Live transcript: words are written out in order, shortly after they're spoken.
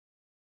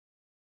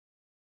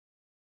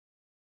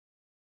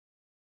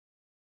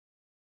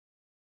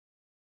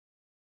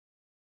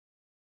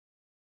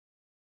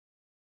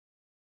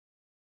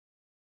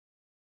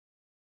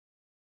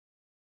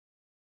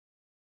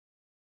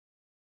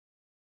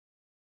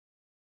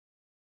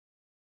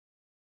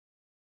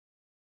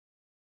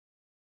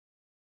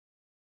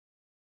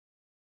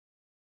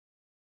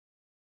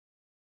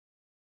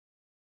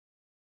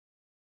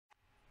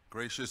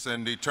Gracious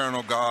and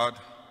eternal God,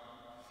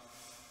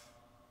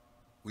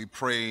 we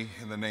pray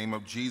in the name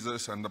of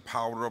Jesus and the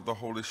power of the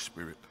Holy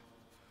Spirit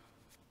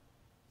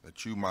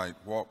that you might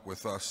walk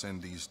with us in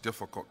these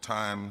difficult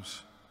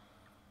times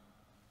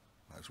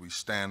as we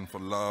stand for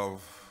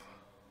love,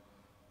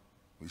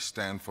 we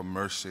stand for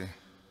mercy,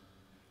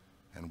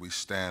 and we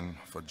stand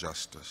for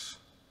justice.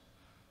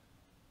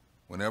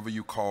 Whenever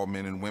you call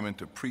men and women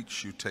to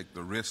preach, you take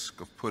the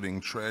risk of putting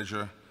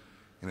treasure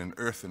in an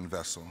earthen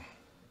vessel,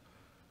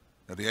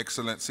 that the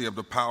excellency of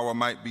the power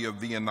might be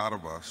of thee and not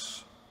of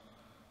us.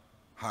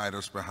 Hide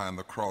us behind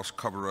the cross,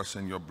 cover us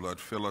in your blood,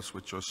 fill us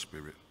with your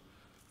Spirit.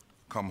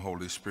 Come,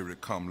 Holy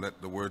Spirit, come.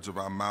 Let the words of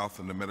our mouth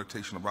and the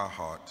meditation of our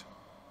heart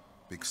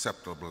be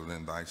acceptable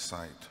in thy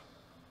sight,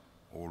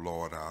 O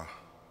Lord, our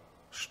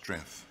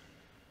strength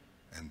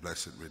and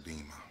blessed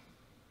Redeemer.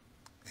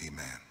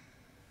 Amen.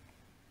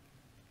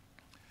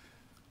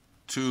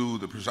 To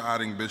the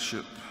presiding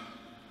bishop,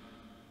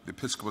 the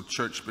Episcopal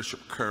Church,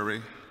 Bishop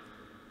Curry,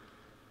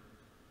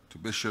 to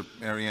Bishop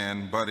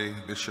Marianne Buddy,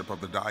 Bishop of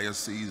the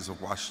Diocese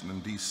of Washington,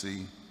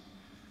 D.C.,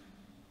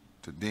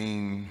 to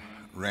Dean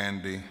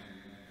Randy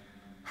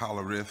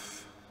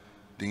Hollerith,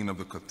 Dean of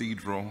the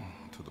Cathedral,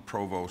 to the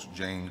Provost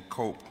Jane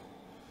Cope,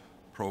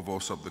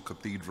 Provost of the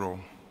Cathedral,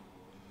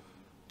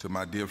 to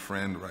my dear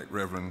friend, Right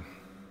Reverend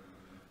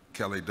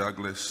Kelly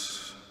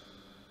Douglas,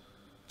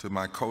 to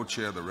my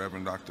co-chair, the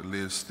Reverend Dr.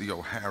 Liz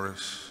Theo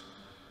Harris,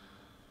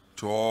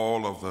 to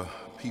all of the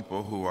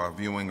people who are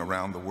viewing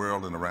around the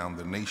world and around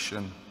the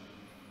nation,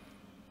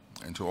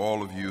 and to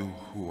all of you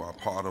who are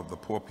part of the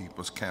Poor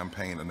People's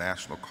Campaign, a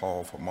national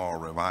call for moral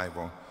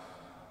revival,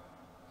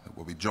 that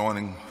will be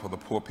joining for the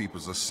Poor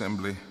People's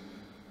Assembly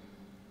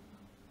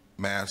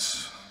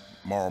Mass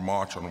Moral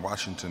March on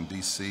Washington,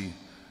 D.C.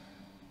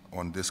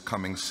 on this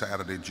coming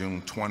Saturday,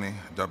 June 20,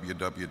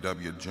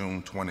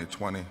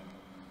 www.june2020,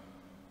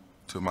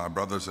 to my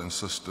brothers and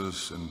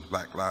sisters in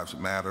Black Lives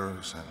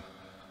Matters and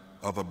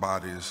other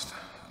bodies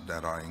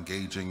that are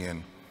engaging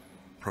in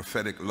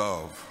prophetic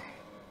love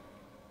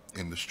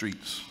in the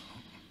streets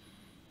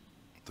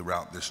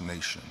throughout this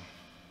nation.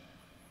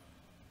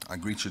 I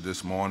greet you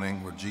this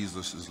morning with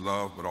Jesus'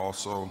 love, but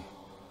also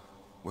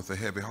with a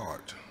heavy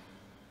heart.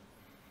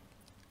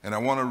 And I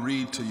want to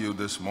read to you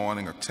this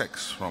morning a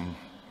text from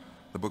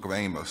the book of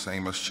Amos,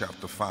 Amos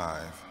chapter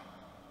 5,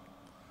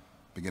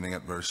 beginning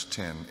at verse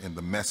 10 in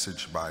the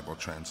Message Bible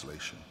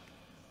translation.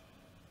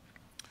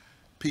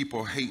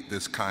 People hate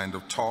this kind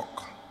of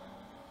talk.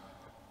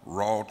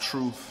 Raw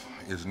truth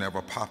is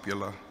never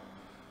popular,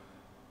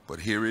 but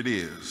here it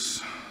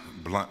is,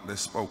 bluntly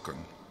spoken.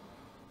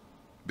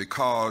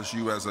 Because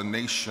you as a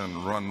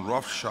nation run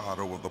roughshod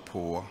over the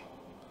poor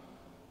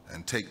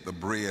and take the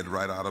bread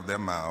right out of their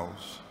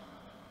mouths,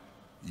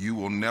 you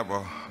will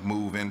never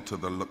move into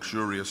the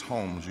luxurious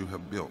homes you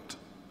have built.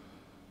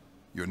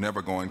 You're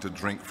never going to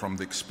drink from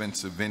the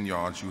expensive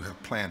vineyards you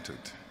have planted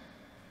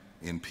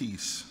in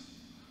peace.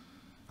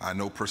 I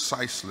know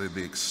precisely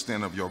the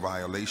extent of your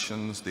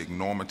violations, the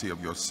enormity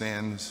of your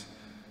sins,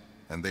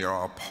 and they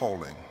are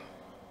appalling.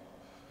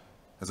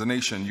 As a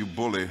nation, you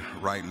bully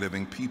right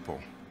living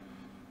people,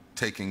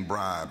 taking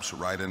bribes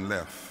right and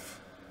left,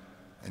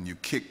 and you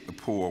kick the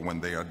poor when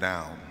they are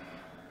down.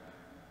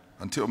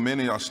 Until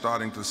many are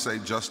starting to say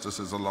justice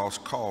is a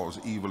lost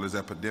cause, evil is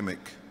epidemic,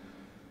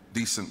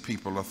 decent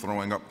people are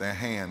throwing up their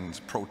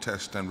hands,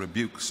 protest and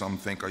rebuke some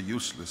think are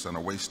useless and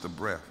a waste of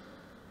breath.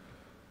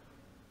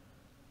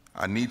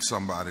 I need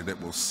somebody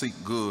that will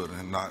seek good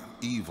and not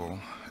evil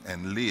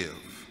and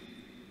live.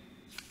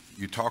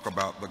 You talk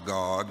about the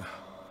God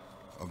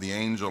of the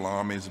angel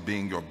armies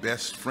being your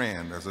best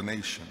friend as a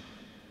nation.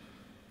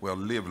 Well,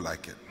 live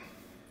like it,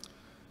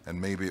 and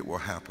maybe it will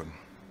happen.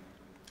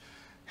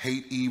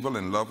 Hate evil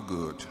and love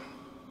good,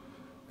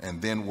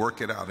 and then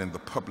work it out in the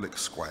public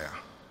square.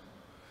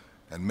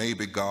 And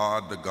maybe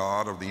God, the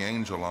God of the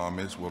angel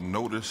armies, will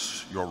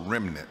notice your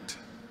remnant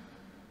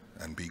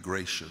and be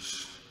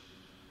gracious.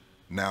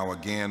 Now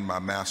again, my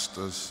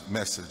master's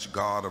message,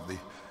 God of the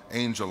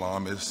angel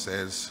armies,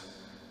 says,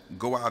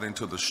 go out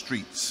into the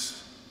streets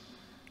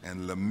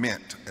and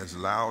lament as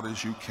loud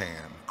as you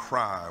can,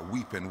 cry,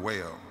 weep, and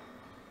wail.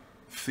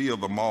 Fill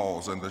the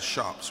malls and the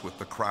shops with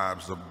the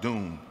cries of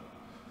doom.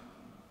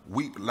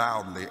 Weep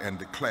loudly and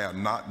declare,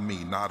 not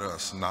me, not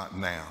us, not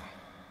now.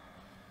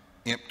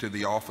 Empty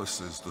the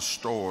offices, the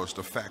stores,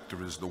 the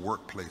factories, the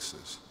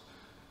workplaces.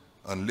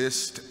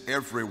 Enlist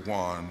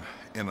everyone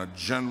in a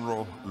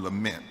general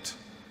lament,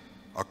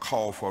 a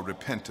call for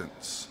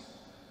repentance.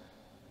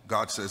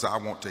 God says, I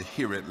want to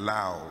hear it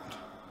loud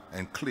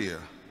and clear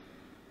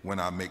when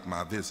I make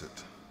my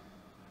visit.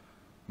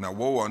 Now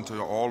woe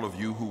unto all of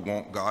you who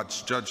want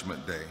God's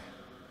judgment day.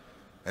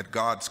 At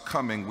God's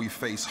coming, we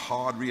face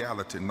hard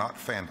reality, not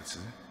fantasy,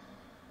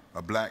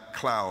 a black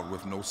cloud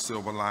with no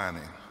silver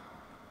lining.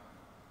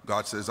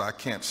 God says, I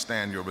can't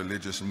stand your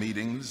religious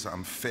meetings.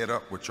 I'm fed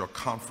up with your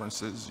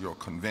conferences, your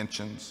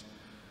conventions.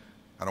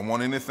 I don't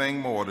want anything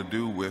more to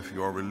do with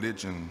your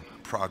religion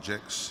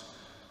projects,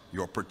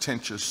 your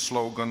pretentious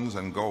slogans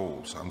and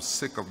goals. I'm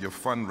sick of your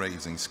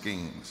fundraising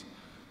schemes.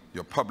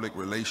 your public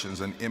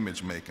relations and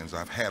image makings.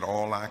 I've had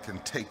all I can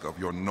take of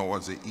your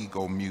noisy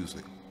ego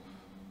music.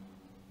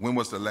 When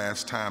was the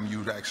last time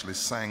you actually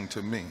sang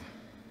to me?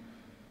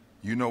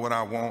 You know what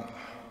I want?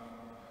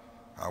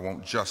 I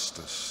want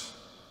justice,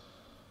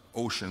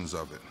 oceans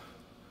of it.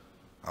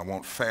 I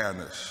want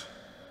fairness,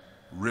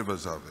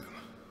 rivers of it.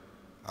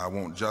 I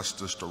want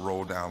justice to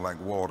roll down like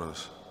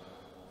waters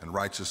and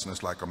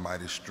righteousness like a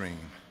mighty stream.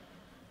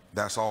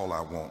 That's all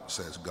I want,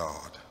 says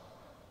God.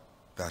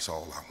 That's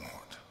all I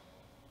want.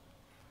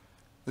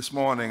 This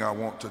morning I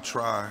want to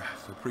try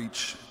to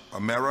preach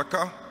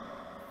America.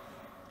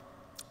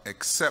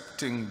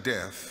 Accepting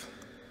death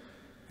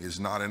is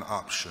not an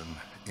option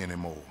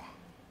anymore.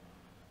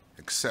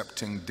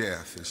 Accepting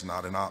death is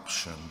not an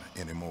option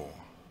anymore.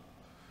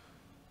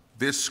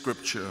 This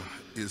scripture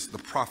is the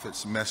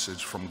prophet's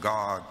message from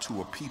God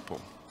to a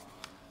people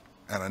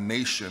and a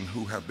nation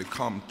who have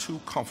become too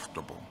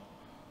comfortable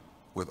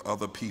with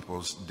other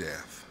people's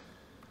death.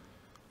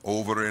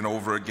 Over and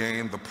over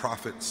again, the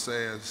prophet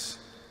says,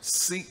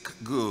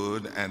 "Seek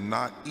good and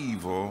not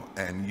evil,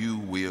 and you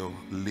will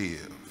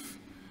live."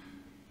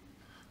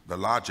 The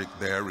logic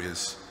there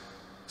is,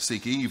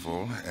 seek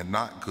evil and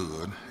not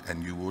good,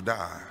 and you will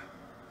die.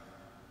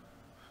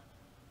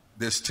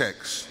 This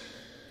text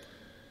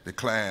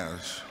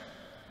declares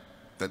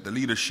that the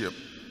leadership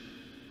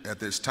at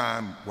this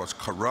time was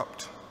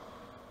corrupt,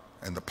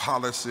 and the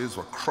policies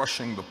were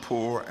crushing the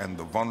poor and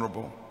the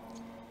vulnerable.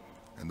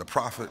 And the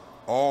prophet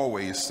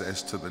always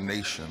says to the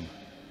nation,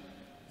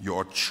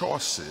 your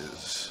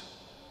choices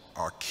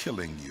are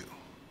killing you.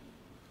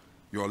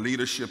 Your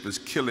leadership is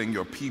killing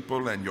your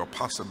people and your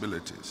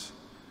possibilities.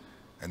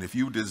 And if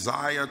you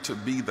desire to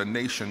be the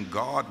nation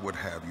God would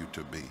have you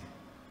to be,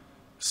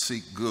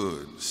 seek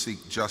good,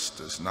 seek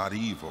justice, not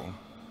evil,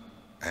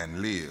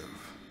 and live.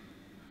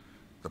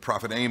 The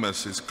prophet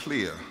Amos is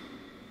clear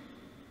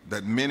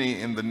that many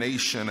in the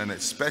nation, and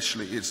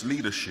especially its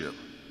leadership,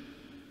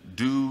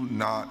 do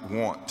not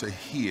want to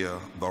hear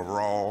the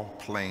raw,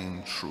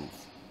 plain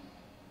truth.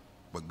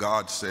 But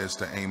God says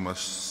to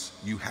Amos,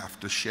 you have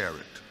to share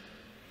it.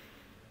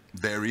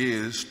 There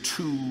is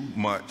too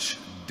much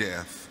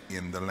death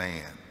in the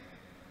land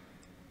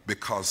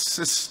because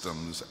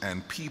systems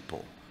and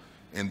people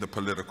in the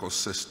political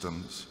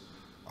systems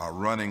are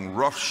running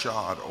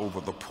roughshod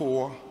over the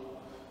poor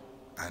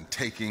and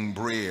taking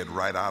bread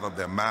right out of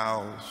their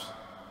mouths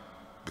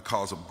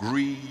because of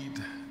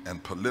greed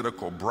and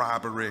political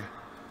bribery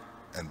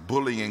and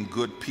bullying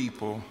good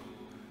people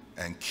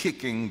and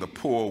kicking the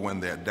poor when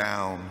they're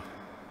down.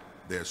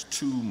 There's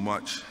too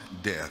much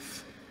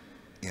death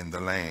in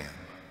the land.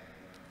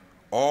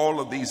 All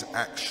of these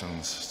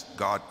actions,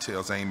 God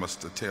tells Amos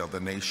to tell the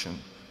nation,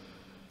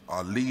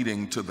 are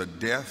leading to the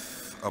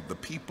death of the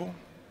people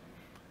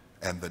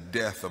and the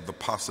death of the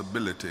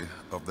possibility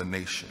of the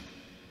nation.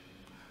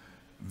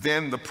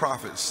 Then the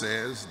prophet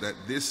says that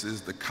this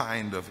is the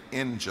kind of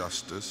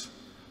injustice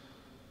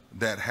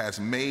that has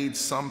made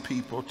some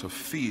people to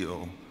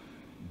feel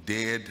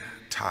dead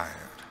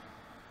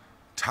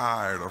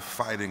tired of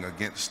fighting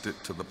against it,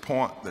 to the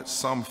point that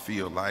some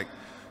feel like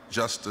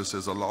justice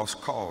is a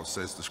lost cause,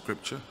 says the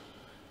scripture.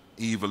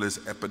 Evil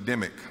is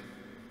epidemic.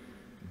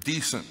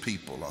 Decent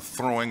people are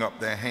throwing up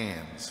their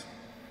hands.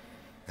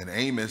 And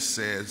Amos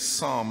says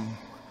some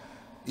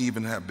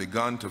even have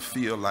begun to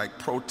feel like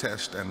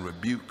protest and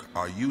rebuke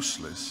are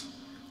useless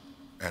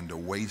and a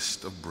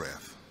waste of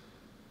breath.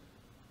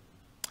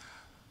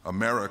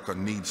 America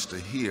needs to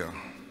hear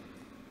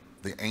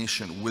the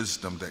ancient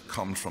wisdom that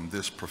comes from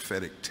this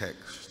prophetic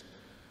text.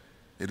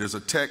 It is a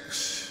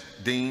text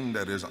deemed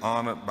that is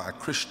honored by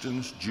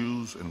Christians,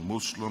 Jews, and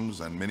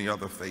Muslims, and many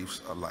other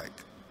faiths alike.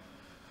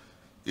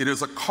 It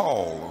is a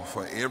call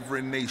for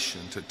every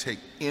nation to take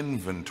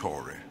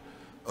inventory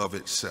of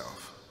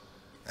itself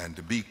and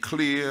to be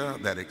clear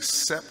that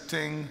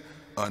accepting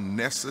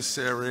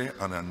unnecessary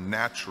and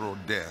unnatural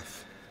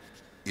death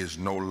is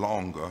no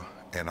longer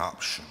an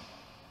option.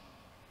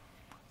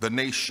 The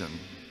nation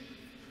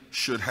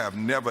should have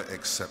never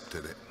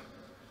accepted it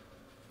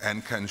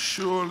and can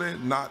surely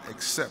not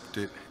accept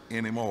it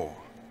anymore.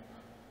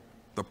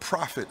 The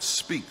prophet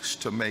speaks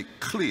to make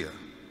clear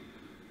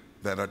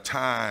that a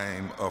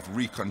time of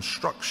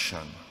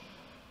reconstruction,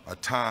 a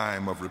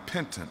time of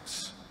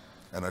repentance,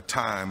 and a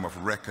time of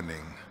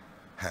reckoning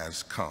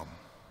has come.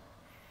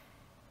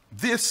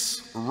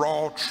 This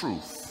raw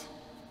truth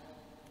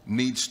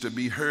needs to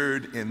be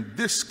heard in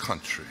this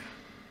country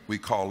we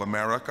call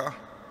America,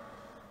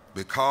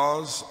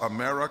 because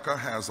America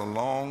has a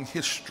long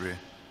history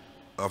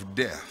of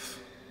death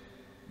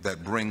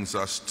that brings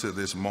us to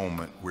this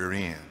moment we're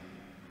in,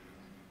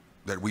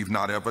 that we've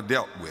not ever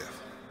dealt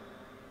with.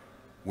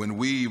 When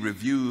we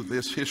review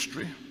this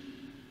history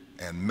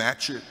and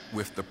match it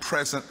with the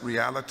present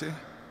reality,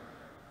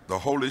 the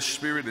Holy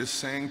Spirit is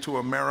saying to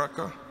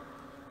America,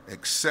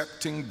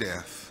 accepting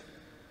death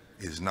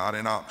is not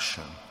an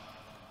option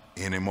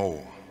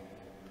anymore.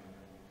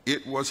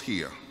 It was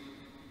here,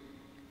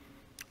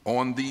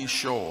 on these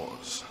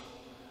shores,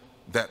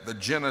 that the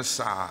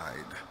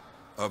genocide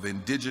of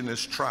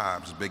indigenous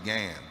tribes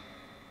began.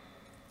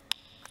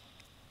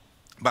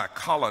 by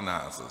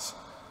colonizers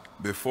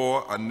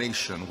before a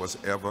nation was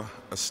ever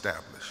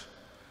established.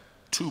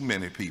 Too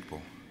many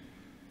people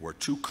were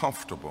too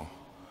comfortable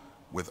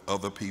with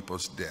other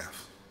people's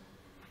death.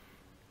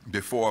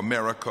 Before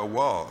America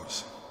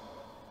was,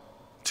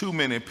 too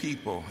many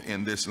people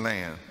in this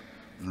land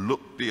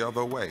looked the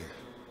other way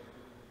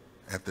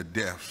at the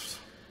deaths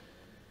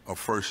of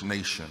First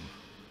Nation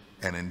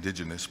and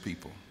indigenous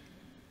people.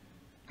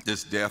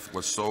 This death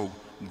was so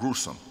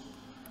gruesome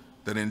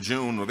that in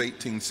June of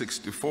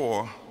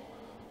 1864,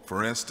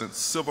 for instance,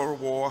 Civil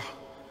War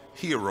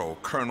hero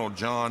Colonel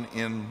John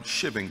N.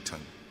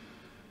 Shivington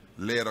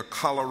led a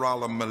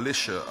Colorado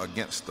militia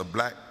against the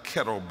Black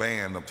Kettle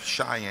Band of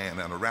Cheyenne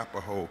and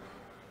Arapaho,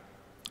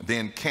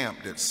 then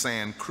camped at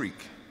Sand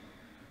Creek.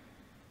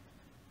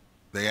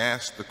 They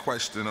asked the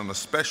question on a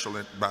special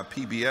by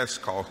PBS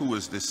called "Who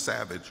is This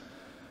Savage?"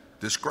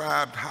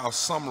 described how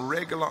some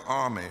regular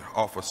army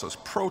officers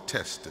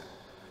protested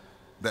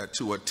that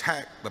to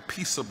attack the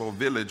peaceable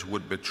village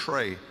would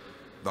betray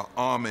the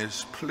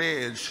army's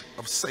pledge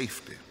of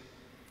safety.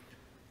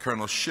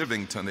 Colonel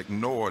Shivington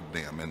ignored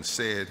them and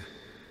said,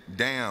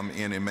 "Damn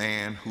any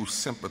man who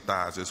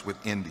sympathizes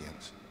with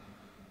Indians."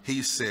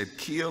 He said,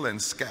 "Kill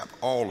and scalp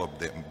all of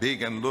them,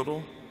 big and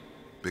little,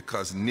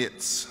 because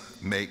nits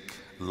make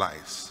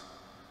lice."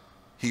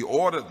 He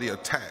ordered the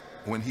attack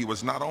when he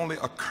was not only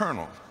a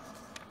colonel,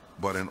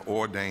 but an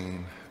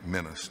ordained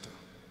minister.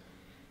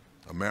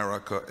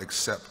 America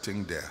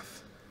accepting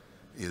death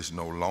is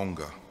no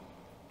longer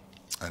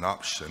an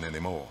option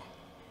anymore.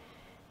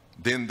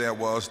 Then there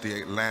was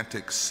the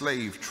Atlantic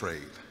slave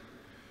trade,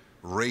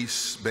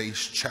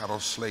 race-based chattel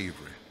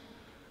slavery,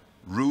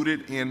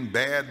 rooted in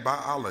bad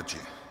biology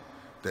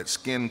that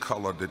skin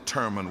color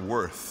determined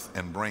worth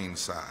and brain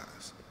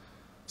size,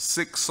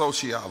 sick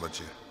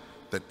sociology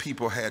that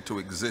people had to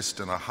exist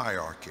in a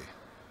hierarchy,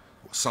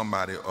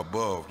 somebody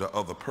above the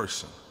other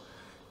person,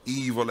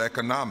 evil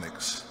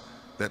economics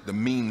that the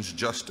means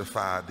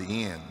justified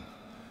the end,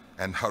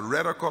 and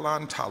heretical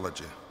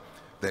ontology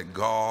that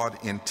God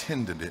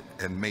intended it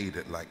and made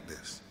it like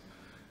this.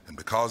 And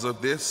because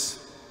of this,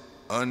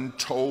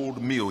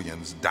 untold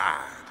millions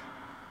died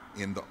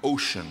in the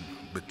ocean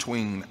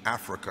between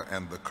Africa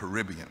and the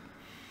Caribbean.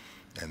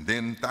 And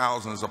then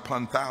thousands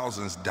upon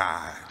thousands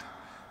died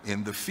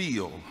in the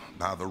field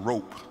by the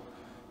rope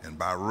and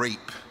by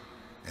rape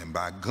and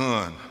by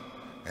gun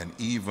and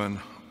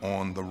even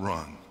on the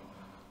run.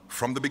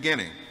 From the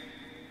beginning,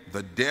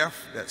 the death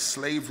that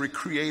slavery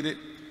created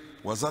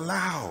was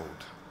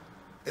allowed.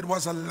 It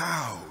was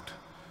allowed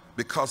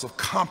because of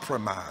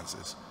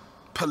compromises,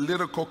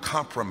 political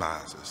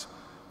compromises.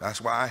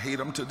 That's why I hate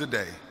them to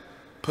today.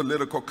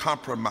 Political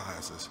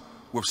compromises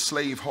with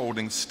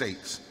slaveholding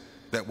states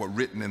that were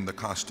written in the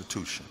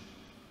Constitution.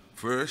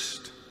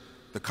 First,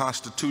 the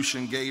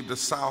Constitution gave the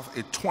South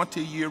a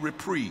 20-year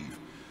reprieve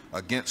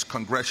against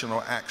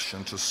congressional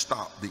action to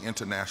stop the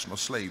international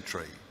slave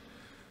trade.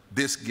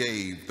 This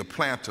gave the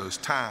planters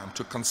time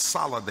to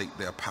consolidate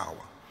their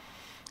power.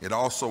 It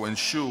also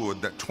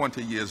ensured that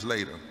 20 years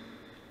later,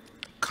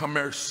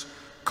 commerce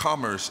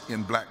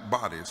in black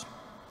bodies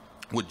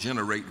would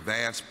generate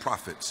vast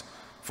profits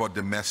for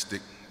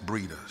domestic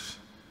breeders.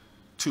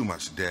 Too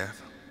much death.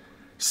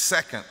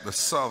 Second, the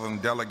Southern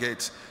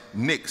delegates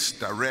nixed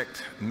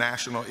direct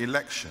national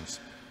elections,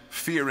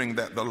 fearing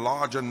that the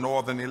larger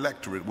Northern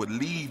electorate would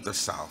leave the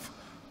South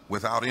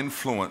without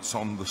influence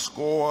on the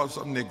scores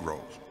of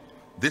Negroes.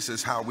 This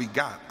is how we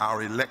got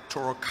our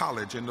electoral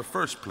college in the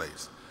first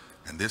place.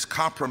 And this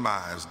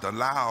compromise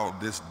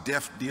allowed this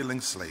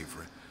death-dealing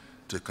slavery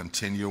to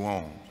continue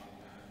on.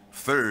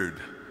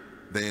 Third,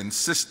 they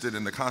insisted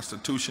in the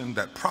Constitution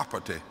that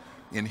property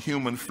in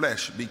human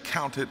flesh be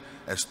counted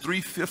as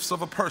 3/5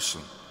 of a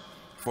person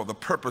for the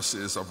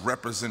purposes of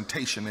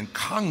representation in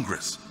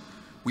Congress.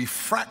 We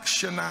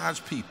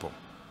fractionized people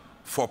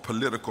for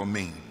political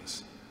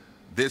means.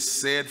 This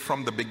said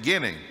from the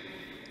beginning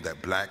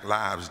that black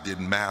lives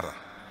didn't matter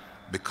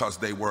because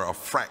they were a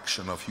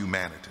fraction of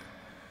humanity.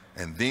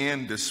 And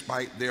then,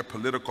 despite their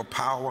political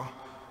power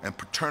and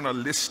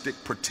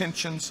paternalistic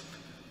pretensions,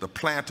 the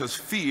planters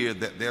feared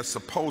that their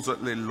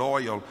supposedly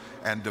loyal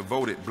and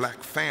devoted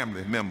black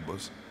family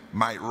members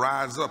might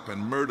rise up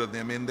and murder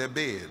them in their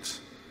beds.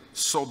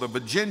 So the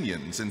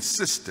Virginians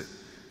insisted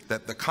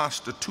that the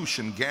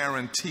Constitution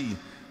guarantee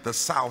the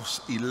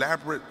South's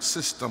elaborate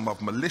system of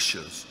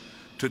militias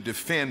to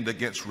defend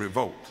against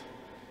revolt.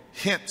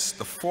 Hence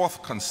the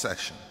fourth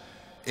concession: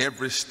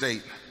 every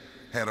state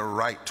had a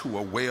right to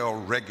a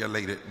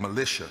well-regulated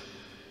militia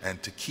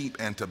and to keep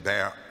and to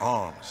bear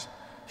arms.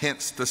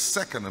 Hence the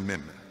Second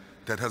Amendment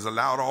that has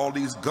allowed all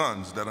these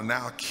guns that are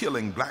now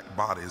killing black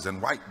bodies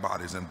and white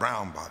bodies and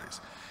brown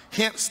bodies.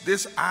 Hence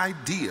this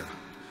idea,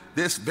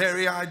 this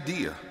very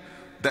idea,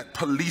 that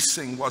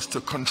policing was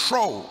to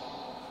control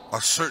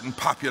a certain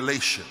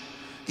population,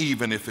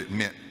 even if it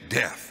meant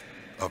death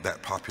of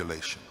that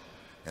population.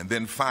 And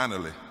then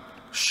finally,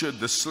 should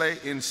the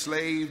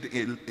enslaved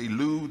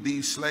elude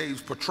these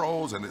slaves'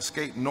 patrols and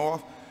escape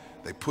north,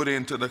 they put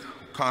into the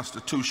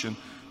Constitution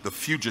the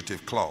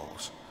fugitive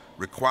clause,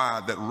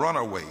 required that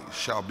runaways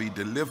shall be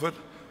delivered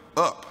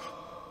up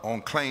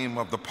on claim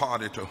of the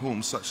party to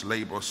whom such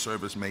labor or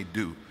service may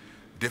do,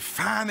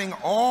 defining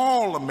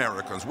all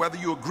Americans, whether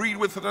you agreed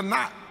with it or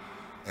not,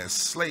 as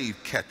slave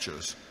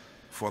catchers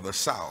for the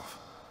South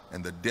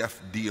and the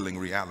death-dealing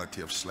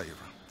reality of slavery.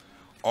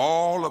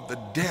 All of the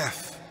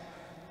death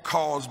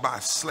caused by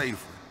slavery,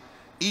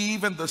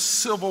 even the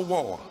Civil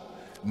War,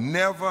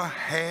 never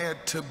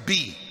had to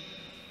be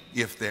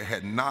if there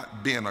had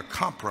not been a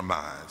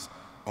compromise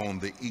on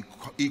the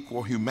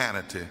equal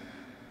humanity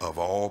of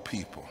all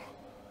people.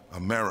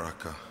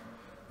 America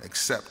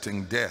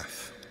accepting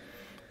death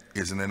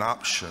isn't an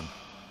option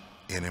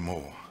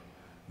anymore.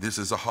 This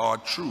is a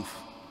hard truth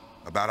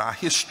about our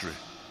history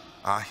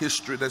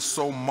that's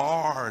so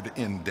marred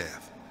in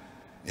death.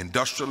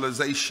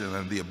 Industrialization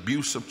and the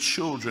abuse of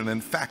children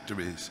in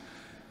factories,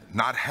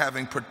 not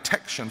having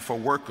protection for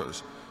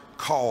workers,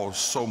 caused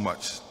so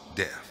much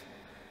death.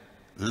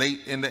 Late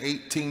in the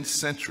 18th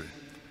century,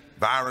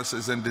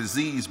 viruses and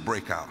disease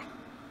break out,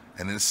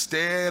 and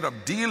instead of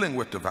dealing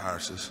with the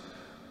viruses,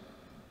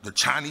 the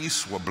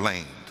Chinese were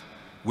blamed,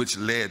 which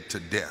led to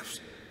deaths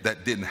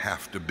that didn't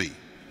have to be.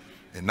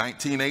 In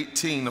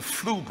 1918, the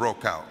flu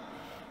broke out.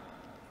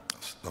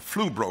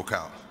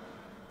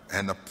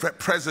 And the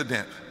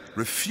president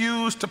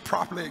refused to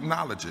properly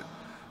acknowledge it.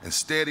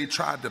 Instead, he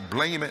tried to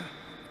blame it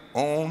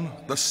on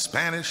the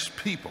Spanish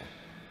people,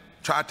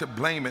 tried to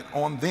blame it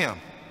on them.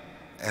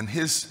 And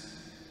his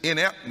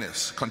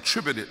ineptness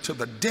contributed to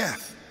the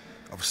death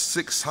of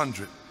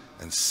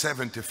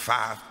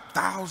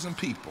 675,000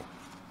 people.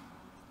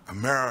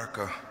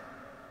 America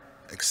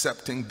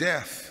accepting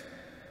death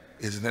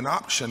isn't an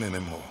option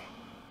anymore.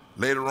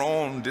 Later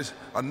on,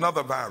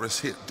 another virus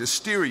hit,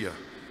 diphtheria,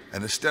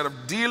 and instead of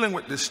dealing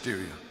with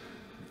diphtheria,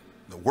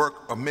 the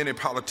work of many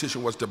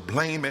politicians was to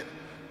blame it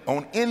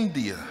on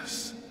India,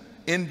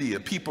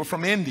 people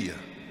from India.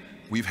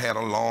 We've had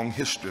a long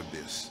history of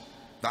this.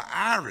 The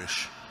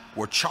Irish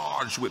were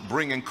charged with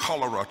bringing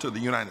cholera to the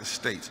United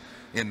States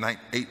in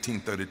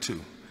 1832.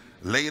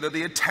 Later,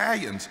 the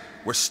Italians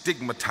were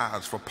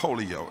stigmatized for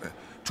polio.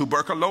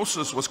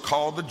 Tuberculosis was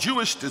called the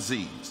Jewish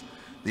disease.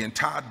 The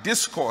entire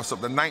discourse of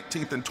the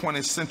 19th and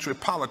 20th century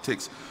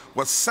politics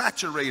was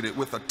saturated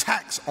with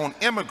attacks on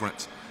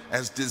immigrants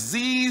as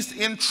diseased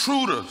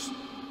intruders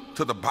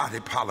to the body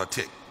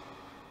politic.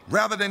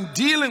 Rather than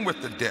dealing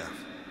with the death,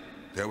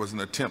 there was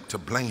an attempt to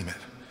blame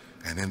it.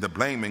 And in the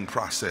blaming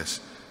process,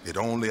 it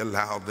only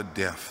allowed the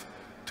death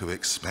to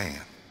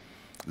expand.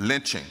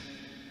 Lynching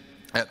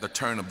at the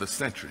turn of the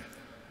century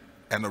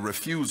and the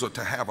refusal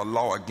to have a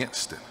law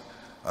against it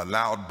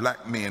allowed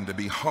black men to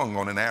be hung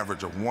on an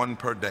average of one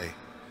per day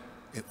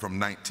from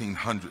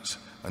 1900s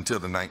until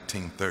the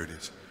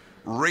 1930s.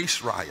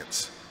 Race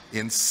riots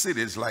in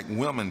cities like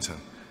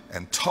Wilmington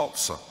and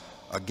Tulsa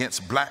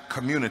against black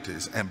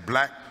communities and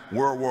black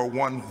World War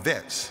I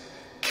vets,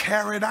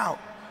 carried out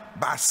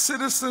by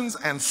citizens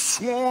and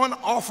sworn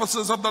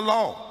officers of the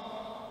law,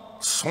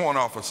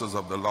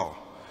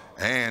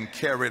 and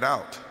carried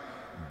out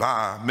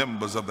by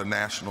members of the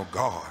National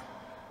Guard,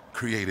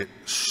 created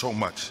so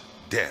much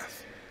death.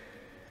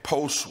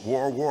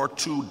 Post-World War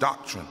II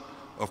doctrine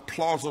of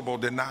plausible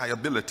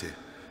deniability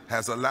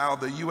has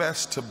allowed the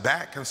U.S. to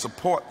back and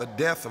support the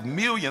death of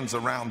millions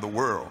around the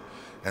world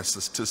and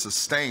to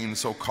sustain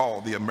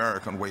so-called the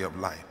American way of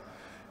life.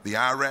 The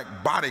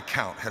Iraq body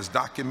count has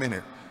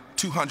documented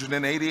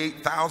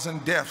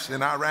 288,000 deaths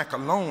in Iraq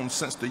alone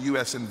since the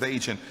U.S.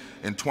 invasion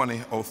in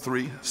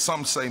 2003.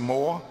 Some say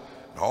more,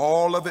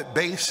 all of it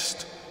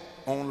based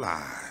on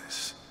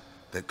lies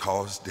that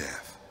cause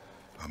death.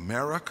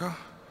 America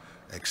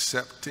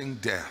accepting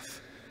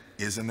death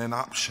isn't an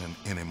option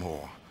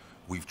anymore.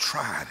 We've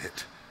tried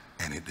it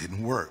and it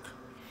didn't work.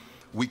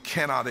 We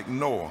cannot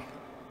ignore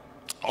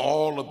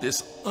all of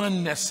this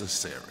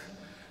unnecessary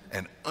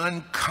and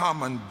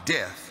uncommon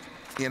death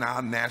in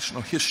our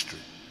national history.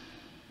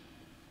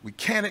 We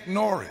can't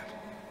ignore it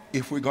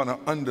if we're going to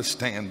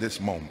understand this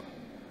moment,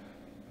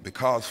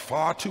 because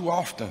far too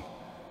often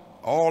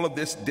all of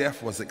this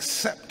death was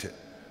accepted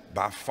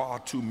by far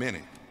too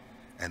many,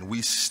 and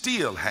we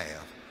still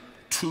have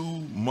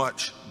too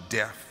much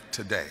death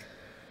today.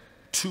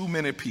 Too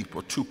many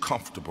people too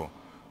comfortable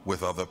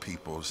with other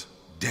people's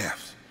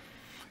deaths.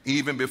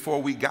 Even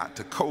before we got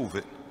to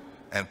COVID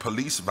and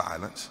police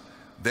violence,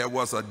 there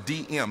was a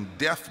DM,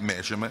 death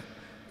measurement,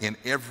 in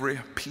every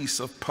piece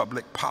of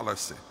public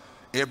policy,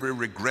 every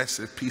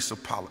regressive piece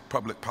of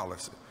public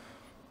policy.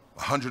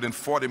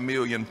 140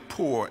 million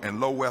poor and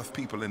low-wealth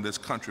people in this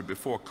country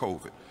before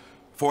COVID,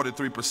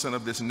 43%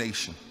 of this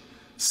nation,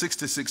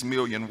 66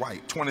 million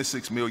white,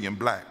 26 million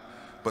black,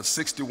 but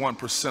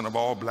 61% of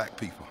all black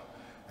people.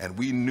 And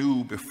we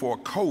knew before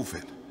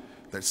COVID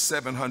that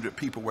 700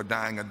 people were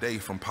dying a day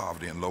from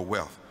poverty and low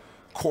wealth,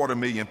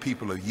 250,000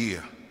 people a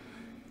year.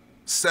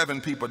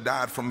 7 people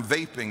died from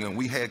vaping, and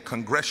we had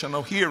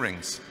congressional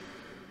hearings,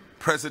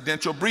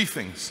 presidential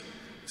briefings.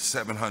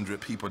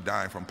 700 people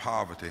dying from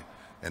poverty,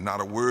 and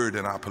not a word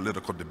in our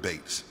political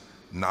debates,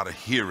 not a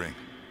hearing,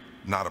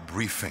 not a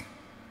briefing.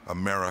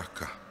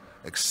 America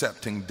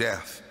accepting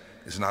death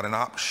is not an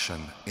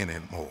option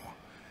anymore.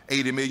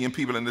 80 million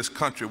people in this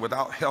country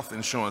without health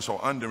insurance or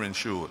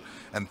underinsured,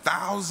 and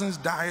thousands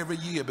die every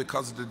year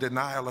because of the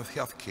denial of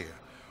health care.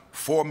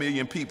 4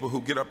 million people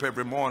who get up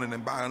every morning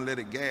and buy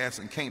unleaded gas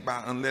and can't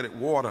buy unleaded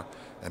water,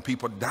 and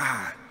people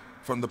die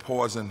from the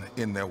poison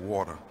in their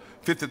water.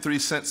 53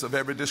 cents of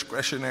every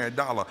discretionary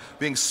dollar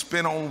being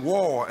spent on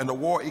war and the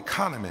war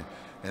economy,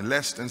 and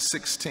less than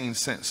 16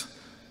 cents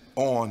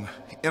on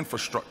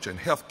infrastructure and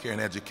healthcare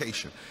and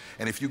education.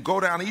 And if you go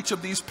down each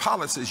of these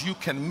policies, you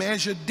can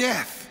measure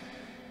death.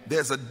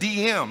 There's a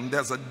DM,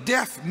 there's a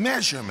death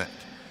measurement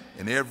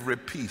in every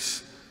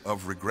piece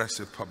of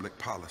regressive public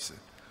policy.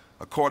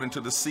 According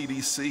to the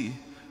CDC,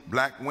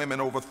 black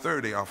women over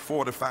 30 are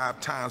 4 to 5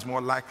 times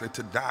more likely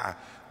to die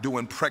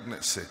during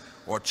pregnancy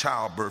or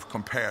childbirth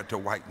compared to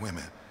white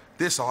women.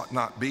 This ought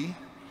not be.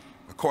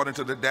 According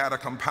to the data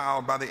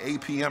compiled by the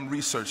APM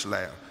Research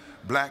Lab,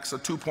 blacks are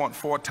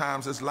 2.4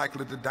 times as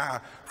likely to die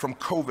from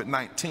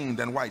COVID-19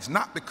 than whites,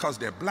 not because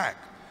they're black,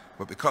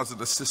 but because of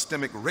the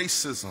systemic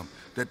racism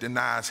that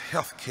denies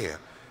health care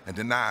and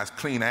denies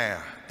clean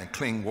air and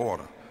clean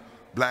water.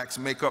 Blacks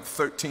make up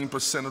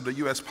 13% of the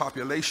US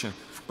population,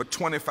 but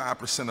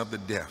 25% of the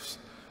deaths.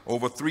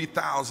 Over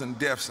 3,000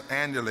 deaths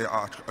annually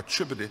are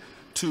attributed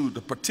to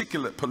the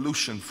particulate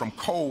pollution from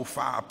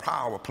coal-fired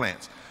power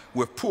plants,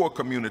 with poor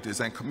communities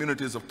and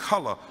communities of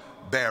color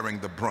bearing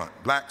the brunt.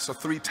 Blacks are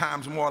 3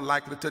 times more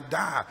likely to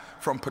die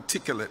from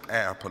particulate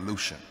air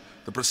pollution.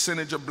 The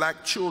percentage of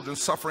black children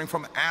suffering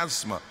from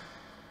asthma.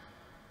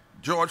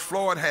 George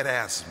Floyd had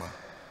asthma.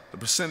 The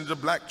percentage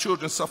of black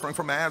children suffering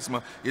from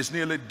asthma is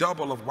nearly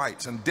double of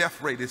whites, and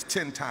death rate is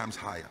 10 times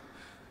higher.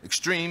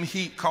 Extreme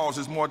heat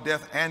causes more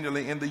death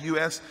annually in the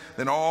US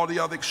than all the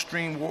other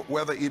extreme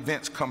weather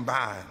events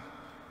combined.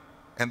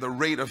 And the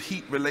rate of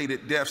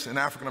heat-related deaths in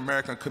African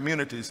American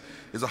communities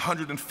is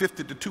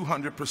 150 to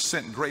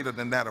 200% greater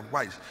than that of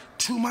whites.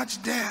 Too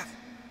much death.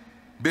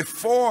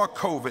 Before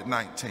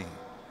COVID-19,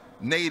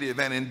 Native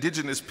and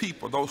indigenous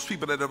people, those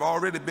people that have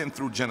already been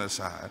through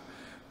genocide,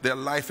 their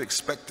life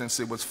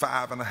expectancy was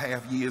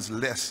 5.5 years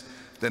less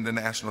than the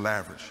national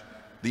average.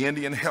 The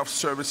Indian Health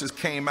Services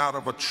came out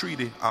of a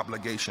treaty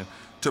obligation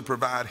to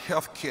provide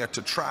health care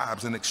to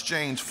tribes in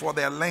exchange for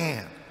their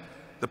land.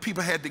 The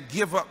people had to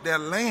give up their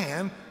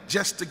land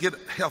just to get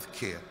health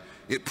care.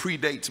 It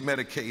predates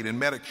Medicaid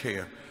and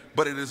Medicare,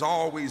 but it has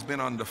always been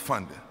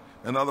underfunded.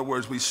 In other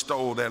words, we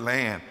stole their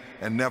land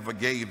and never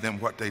gave them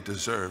what they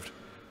deserved,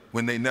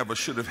 when they never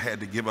should have had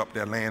to give up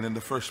their land in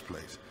the first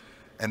place.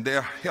 And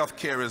their health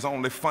care is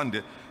only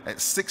funded at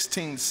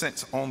 16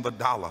 cents on the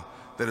dollar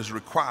that is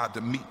required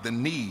to meet the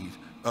need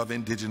of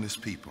indigenous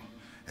people.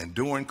 And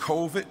during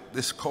COVID,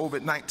 this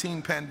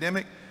COVID-19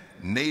 pandemic,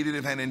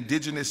 Native and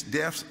indigenous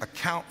deaths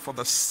account for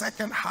the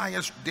 2nd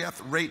highest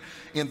death rate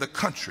in the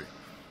country,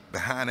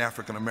 behind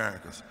African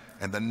Americans.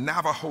 And the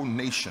Navajo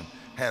Nation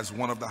has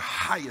one of the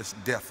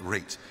highest death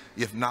rates,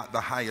 if not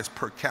the highest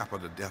per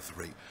capita death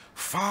rate.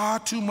 Far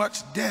too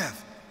much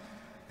death.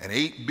 And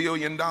 $8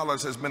 billion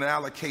has been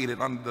allocated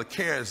under the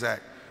CARES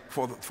Act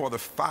for the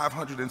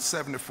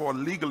 574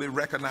 legally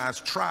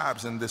recognized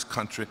tribes in this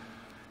country.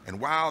 And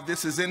while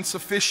this is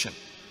insufficient,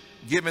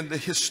 given the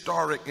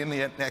historic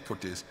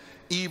inequities,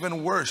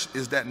 even worse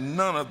is that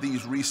none of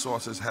these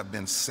resources have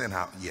been sent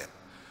out yet.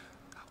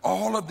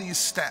 All of these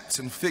stats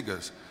and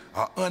figures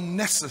are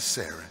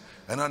unnecessary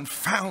and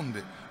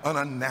unfounded and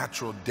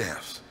unnatural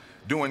deaths.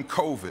 During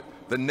COVID,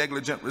 the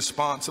negligent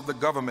response of the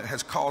government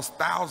has caused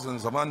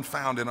thousands of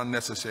unfounded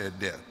unnecessary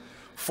deaths,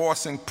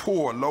 forcing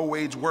poor,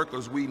 low-wage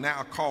workers we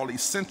now call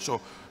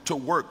essential to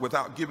work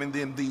without giving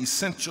them the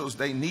essentials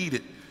they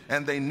needed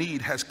and they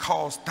need has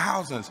caused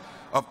thousands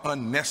of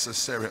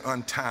unnecessary,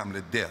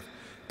 untimely death.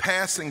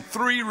 Passing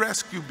 3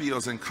 rescue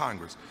bills in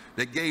Congress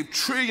that gave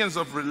trillions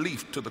of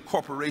relief to the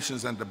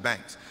corporations and the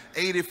banks.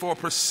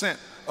 84%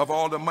 of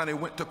all the money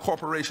went to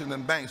corporations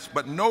and banks,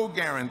 but no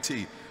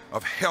guarantee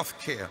of health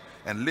care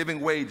and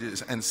living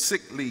wages and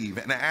sick leave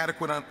and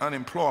adequate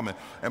unemployment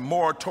and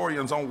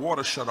moratoriums on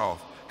water shutoff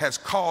has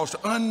caused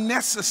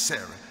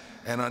unnecessary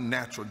and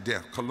unnatural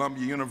death.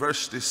 Columbia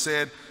University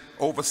said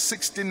over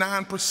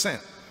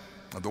 69%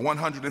 of the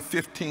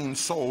 115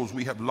 souls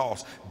we have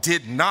lost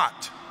did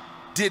not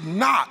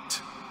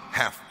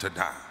have to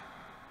die.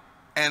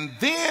 And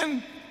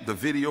then the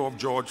video of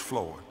George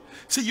Floyd.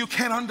 See, you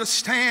can't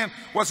understand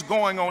what's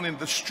going on in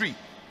the street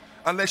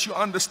unless you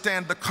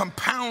understand the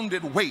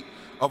compounded weight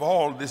of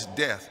all this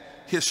death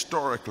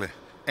historically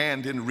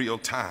and in real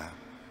time.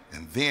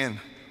 And then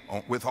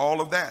with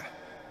all of that,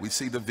 we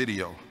see the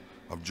video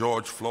of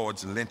George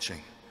Floyd's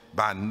lynching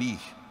by knee,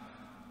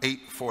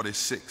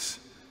 846,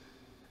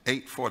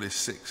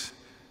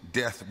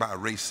 death by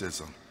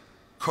racism,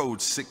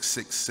 code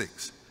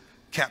 666,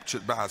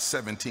 captured by a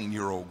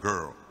 17-year-old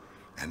girl.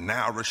 And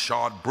now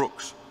Rashard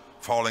Brooks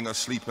falling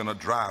asleep in a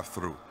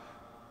drive-thru.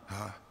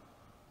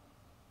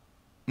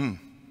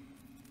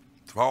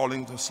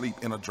 Falling asleep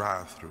in a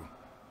drive-thru.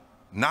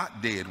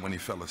 Not dead when he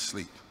fell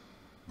asleep,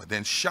 but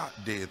then shot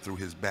dead through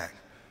his back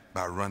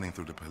by running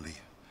through the police.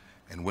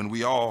 And when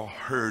we all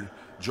heard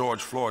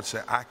George Floyd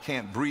say, "I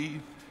can't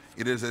breathe,"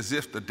 it is as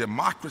if the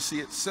democracy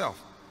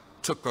itself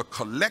took a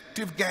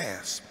collective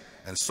gasp,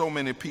 and so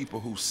many people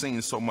who've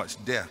seen so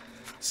much death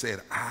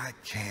said, "I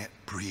can't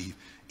breathe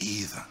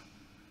either."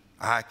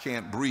 "I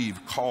can't breathe"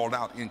 called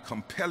out in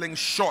compelling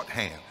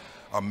shorthand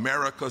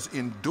America's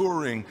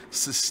enduring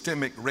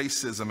systemic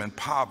racism and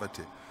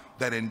poverty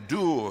that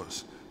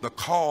endures the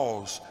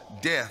cause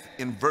death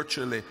in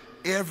virtually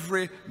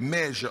every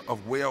measure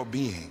of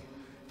well-being: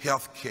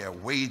 health care,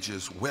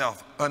 wages,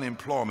 wealth,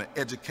 unemployment,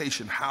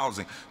 education,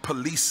 housing,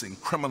 policing,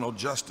 criminal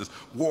justice,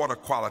 water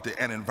quality,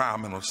 and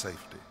environmental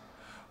safety.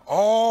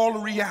 All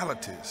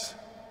realities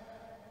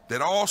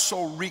that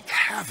also wreak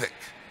havoc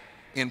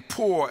in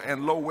poor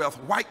and low-wealth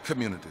white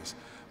communities,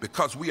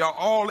 because we are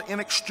all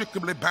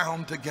inextricably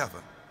bound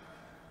together.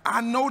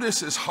 I know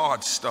this is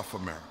hard stuff,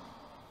 America.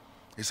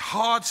 It's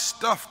hard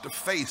stuff to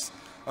face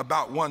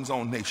about one's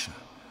own nation.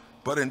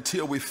 But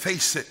until we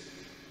face it,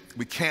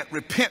 we can't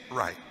repent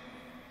right.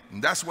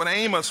 And that's what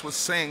Amos was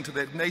saying to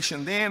that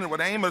nation then, and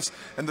what Amos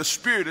and the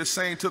Spirit is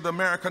saying to the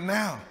America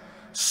now.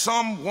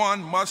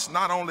 Someone must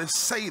not only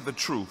say the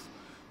truth,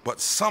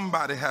 but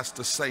somebody has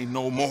to say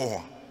no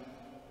more.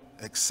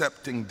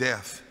 Accepting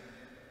death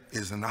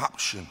isn't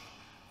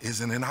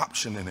an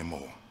option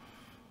anymore.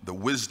 The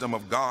wisdom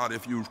of God,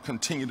 if you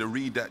continue to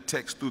read that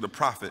text through the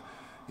prophet,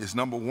 is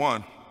number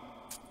one.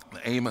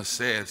 Amos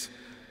says,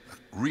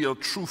 real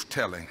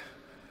truth-telling,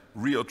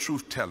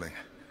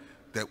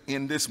 that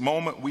in this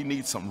moment we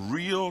need some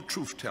real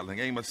truth-telling.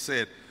 Amos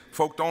said,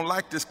 folk don't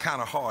like this kind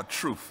of hard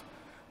truth,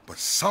 but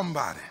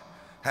somebody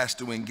has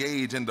to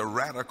engage in the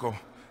radical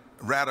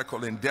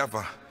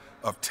endeavor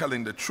of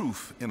telling the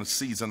truth in a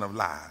season of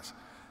lies.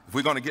 If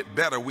we're going to get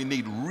better, we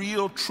need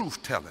real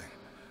truth-telling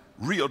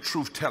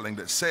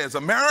that says,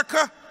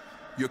 America,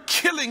 you're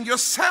killing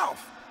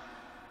yourself.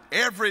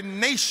 Every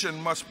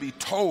nation must be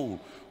told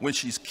when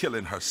she's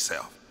killing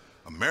herself.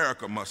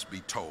 America must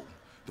be told.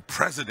 The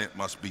president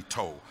must be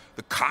told.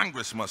 The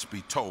Congress must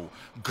be told.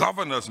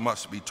 Governors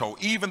must be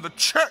told. Even the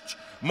church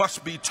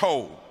must be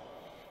told.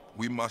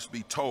 We must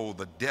be told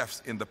the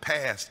deaths in the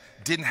past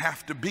didn't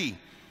have to be.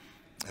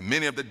 And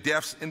many of the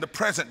deaths in the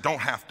present don't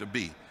have to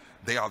be.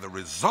 They are the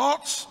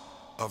results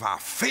of our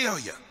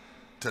failure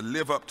to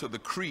live up to the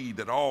creed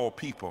that all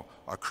people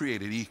are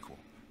created equal.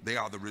 They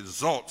are the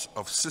results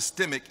of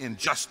systemic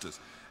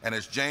injustice. And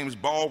as James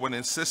Baldwin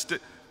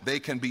insisted, they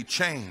can be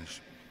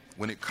changed.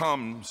 When it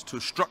comes to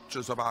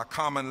structures of our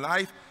common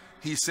life,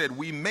 he said,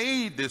 we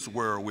made this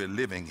world we're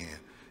living in,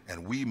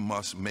 and we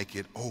must make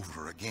it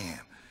over again.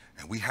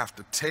 And we have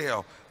to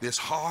tell this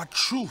hard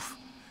truth.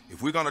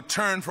 If we're going to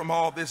turn from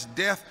all this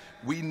death,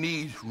 we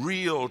need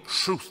real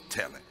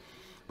truth-telling.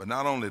 But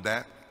not only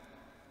that,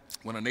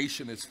 when a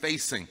nation is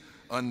facing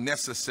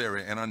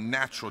unnecessary and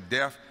unnatural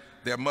death,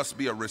 there must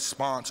be a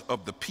response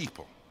of the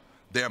people.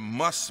 There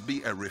must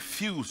be a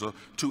refusal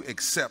to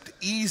accept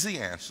easy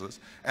answers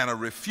and a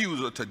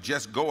refusal to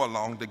just go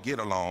along to get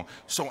along.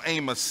 So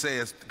Amos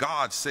says,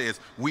 God says,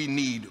 we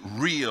need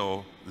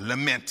real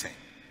lamenting.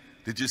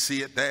 Did you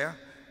see it there?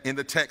 In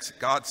the text,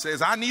 God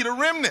says, I need a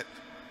remnant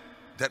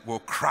that will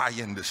cry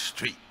in the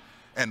street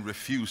and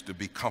refuse to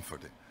be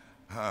comforted.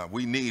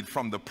 We need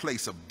from the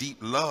place of deep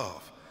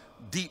love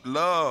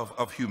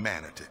of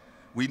humanity.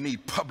 We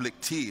need public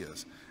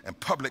tears and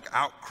public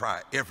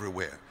outcry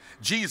everywhere.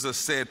 Jesus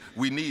said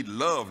we need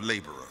love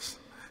laborers.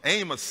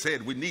 Amos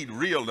said we need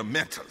real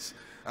lamenters.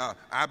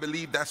 I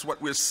believe that's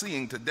what we're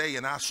seeing today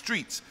in our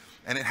streets,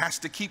 and it has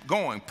to keep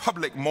going.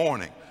 Public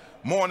mourning,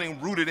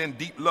 mourning rooted in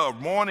deep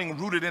love, mourning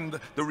rooted in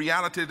the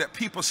reality that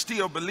people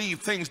still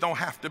believe things don't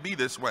have to be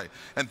this way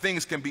and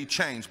things can be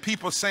changed.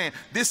 People saying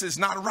this is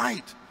not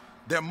right.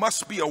 There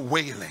must be a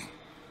wailing.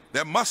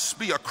 There must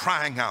be a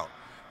crying out.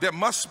 There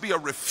must be a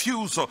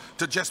refusal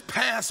to just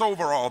pass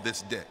over all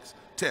this death.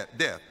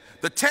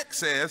 The text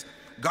says,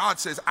 God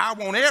says, I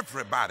want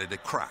everybody to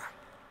cry.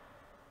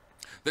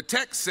 The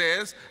text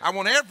says, I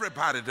want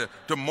everybody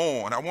to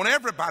mourn. I want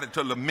everybody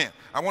to lament.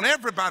 I want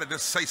everybody to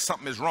say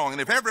something is wrong. And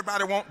if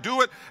everybody won't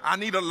do it, I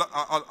need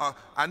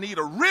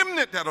a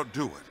remnant that'll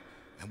do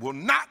it. And will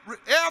not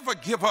ever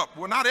give up,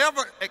 will not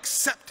ever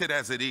accept it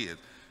as it is.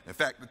 In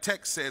fact, the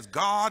text says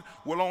God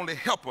will only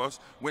help us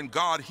when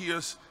God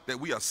hears that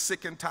we are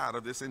sick and tired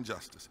of this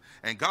injustice.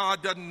 And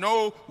God doesn't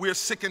know we're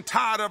sick and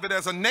tired of it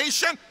as a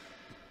nation.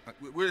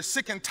 We're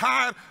sick and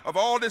tired of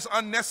all this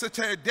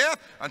unnecessary death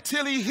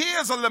until he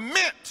hears a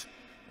lament,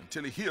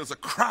 until he hears a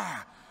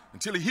cry,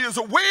 until he hears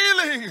a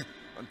wailing,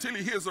 until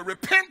he hears a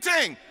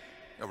repenting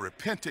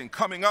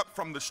coming up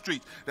from the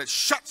streets that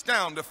shuts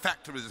down the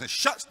factories and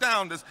shuts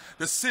down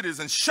the cities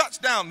and shuts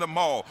down the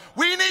mall.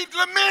 We need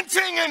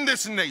lamenting in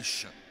this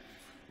nation,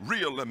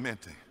 real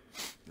lamenting.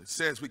 It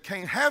says we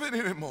can't have it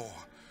anymore.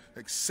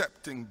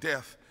 Accepting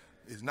death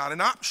is not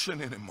an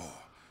option anymore.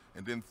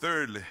 And then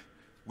thirdly,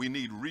 we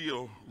need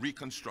real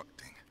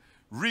reconstructing.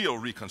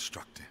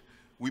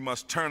 We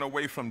must turn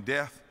away from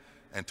death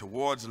and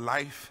towards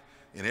life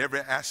in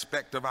every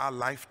aspect of our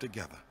life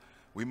together.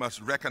 We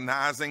must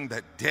recognizing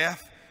that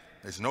death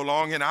is no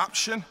longer an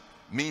option,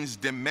 means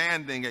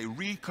demanding a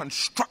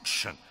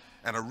reconstruction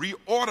and a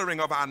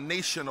reordering of our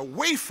nation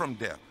away from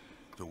death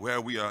to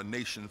where we are a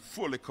nation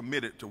fully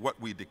committed to what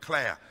we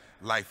declare: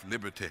 life,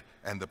 liberty,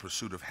 and the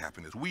pursuit of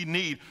happiness. We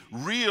need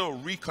real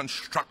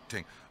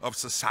reconstructing of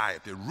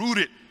society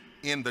rooted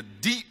in the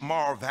deep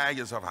moral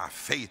values of our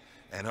faith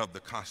and of the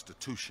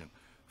Constitution,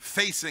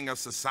 facing a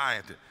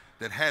society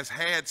that has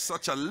had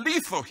such a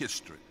lethal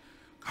history.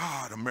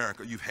 God,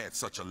 America, you've had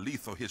such a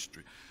lethal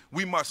history.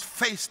 We must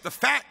face the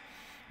fact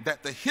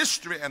that the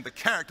history and the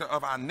character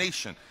of our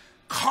nation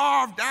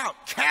carved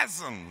out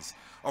chasms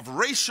of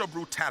racial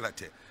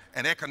brutality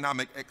and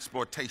economic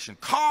exploitation,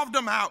 carved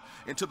them out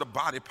into the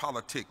body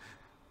politic.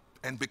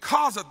 And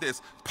because of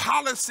this,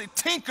 policy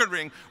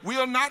tinkering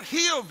will not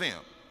heal them.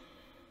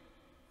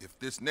 If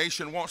this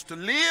nation wants to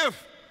live,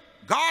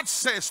 God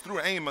says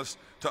through Amos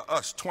to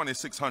us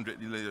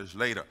 2,600 years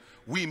later,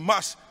 we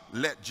must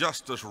let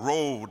justice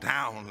roll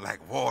down like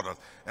waters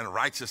and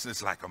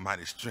righteousness like a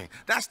mighty stream.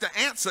 That's the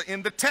answer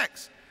in the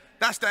text.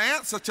 That's the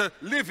answer to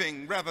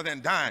living rather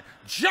than dying.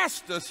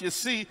 Justice, you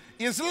see,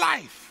 is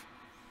life.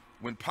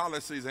 When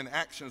policies and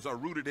actions are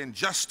rooted in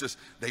justice,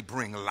 they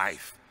bring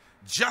life.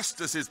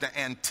 Justice is the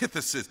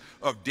antithesis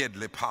of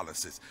deadly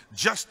policies.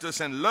 Justice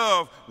and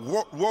love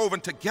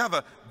woven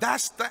together,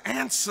 that's the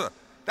answer.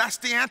 That's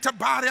the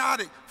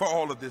antibiotic for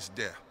all of this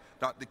death.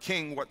 Dr.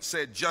 King once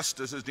said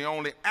justice is the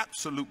only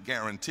absolute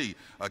guarantee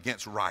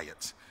against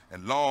riots.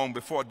 And long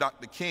before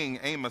Dr. King,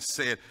 Amos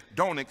said,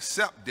 don't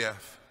accept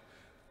death,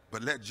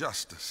 but let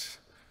justice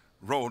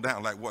roll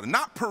down like water.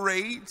 Not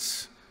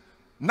parades,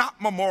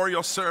 not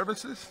memorial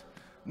services,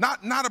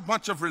 not a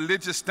bunch of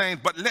religious things,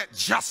 but let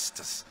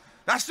justice.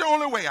 That's the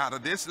only way out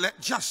of this. Let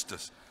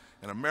justice.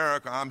 In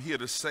America, I'm here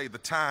to say the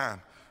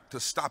time to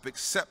stop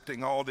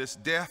accepting all this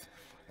death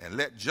and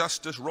let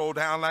justice roll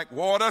down like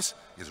waters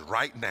is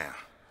right now.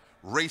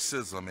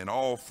 Racism in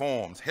all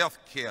forms, health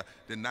care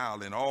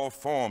denial in all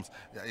forms,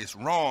 it's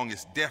wrong,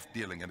 it's death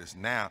dealing, and it's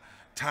now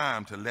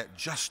time to let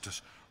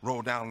justice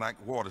roll down like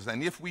waters.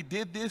 And if we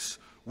did this,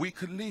 we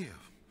could live.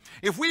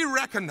 If we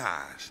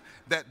recognize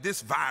that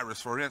this virus,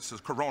 for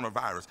instance,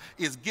 coronavirus,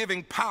 is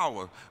giving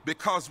power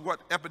because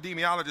what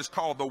epidemiologists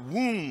call the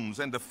wounds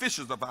and the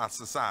fissures of our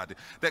society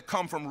that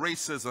come from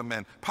racism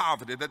and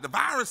poverty, that the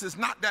virus is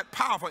not that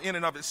powerful in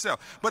and of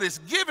itself, but it's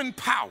given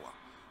power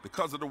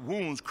because of the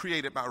wounds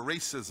created by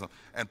racism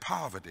and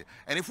poverty.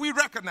 And if we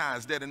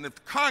recognize that, and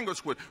if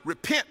Congress would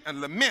repent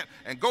and lament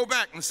and go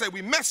back and say,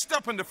 we messed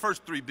up in the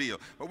first 3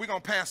 bills, but we're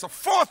going to pass a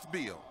 4th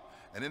bill.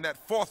 And in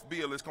that 4th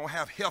bill, it's going to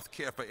have health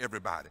care for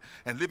everybody,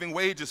 and living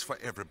wages for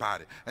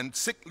everybody, and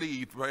sick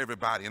leave for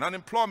everybody, and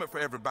unemployment for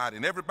everybody,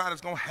 and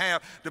everybody's going to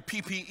have the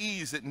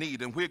PPEs it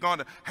need, and we're going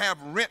to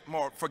have rent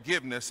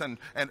forgiveness and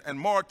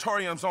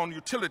moratoriums on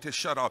utility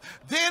shut off.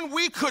 Then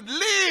we could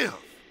live.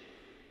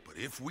 But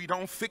if we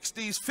don't fix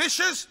these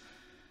fissures,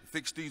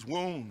 fix these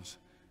wounds,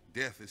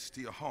 death is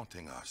still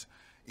haunting us.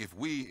 If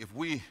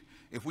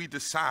we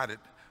decided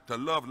to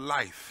love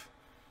life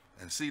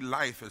and see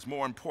life as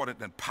more important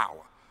than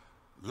power,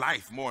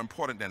 life more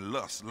important than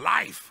lust,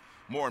 life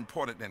more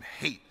important than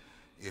hate,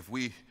 if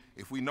we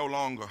no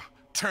longer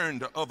turn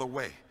the other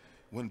way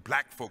when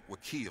black folk were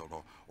killed,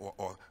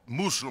 or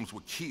Muslims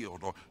were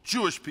killed, or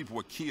Jewish people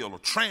were killed, or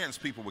trans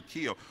people were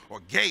killed, or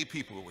gay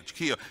people were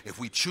killed, if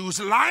we choose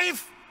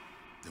life,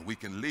 then we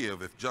can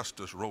live if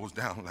justice rolls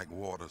down like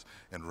waters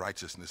and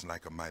righteousness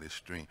like a mighty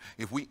stream.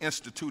 If we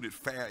instituted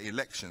fair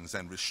elections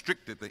and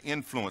restricted the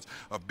influence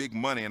of big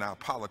money in our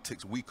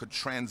politics, we could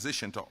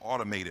transition to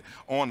automated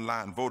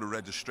online voter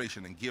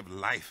registration and give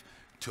life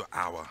to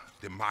our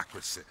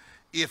democracy.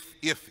 If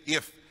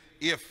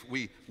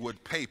we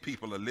would pay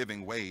people a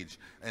living wage,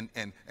 and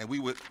we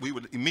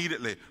would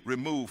immediately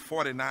remove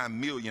 49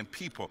 million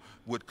people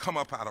would come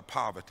up out of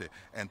poverty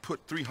and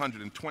put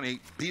 $328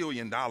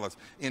 billion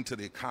into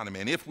the economy.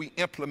 And if we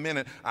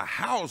implemented a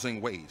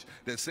housing wage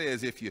that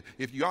says if you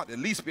ought to at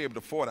least be able to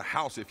afford a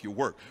house if you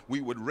work,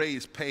 we would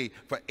raise pay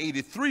for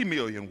 83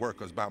 million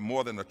workers by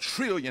more than $1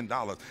 trillion,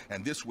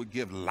 and this would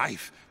give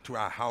life to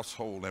our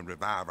household and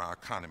revive our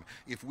economy.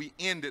 If we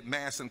ended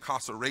mass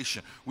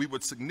incarceration, we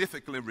would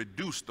significantly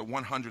reduce the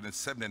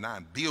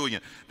 $179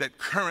 billion that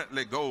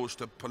currently goes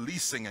to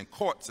policing and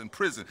courts and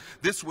prison.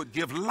 This would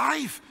give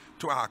life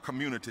to our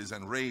communities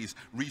and raise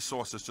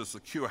resources to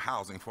secure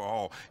housing for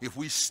all. If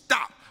we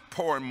stop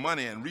pouring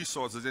money and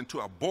resources into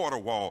a border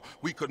wall,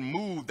 we could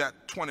move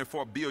that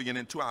 $24 billion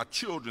into our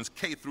children's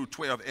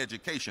K-12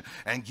 education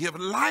and give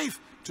life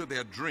to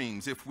their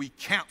dreams. If we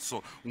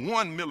cancel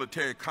one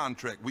military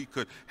contract, we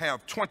could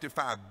have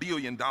 $25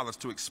 billion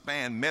to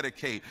expand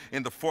Medicaid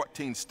in the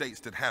 14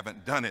 states that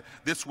haven't done it.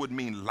 This would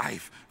mean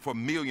life for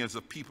millions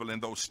of people in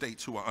those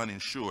states who are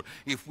uninsured.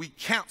 If we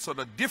canceled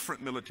a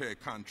different military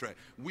contract,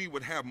 we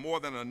would have more more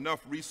than enough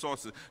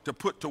resources to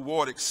put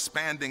toward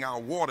expanding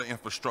our water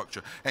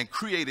infrastructure and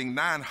creating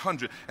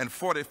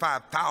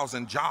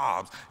 945,000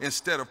 jobs.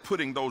 Instead of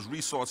putting those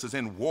resources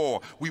in war,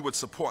 we would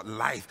support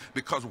life,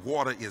 because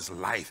water is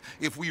life.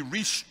 If we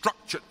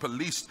restructured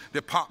police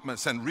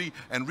departments and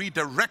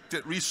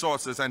redirected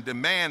resources and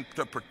demand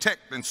to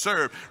protect and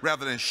serve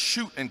rather than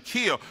shoot and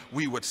kill,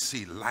 we would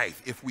see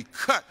life. If we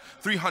cut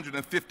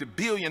 $350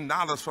 billion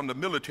from the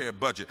military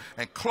budget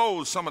and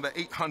close some of the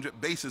 800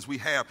 bases we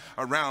have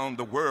around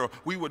the world,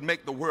 we would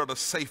make the world a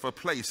safer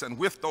place. And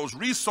with those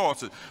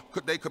resources,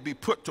 they could be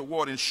put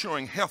toward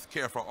ensuring health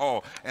care for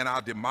all, and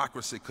our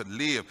democracy could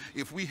live.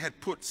 If we had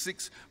put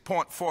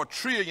 $6.4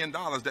 trillion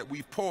that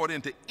we've poured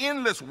into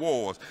endless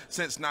wars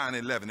since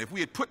 9/11, if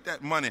we had put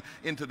that money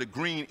into the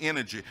green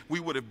energy,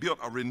 we would have built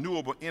a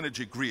renewable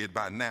energy grid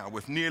by now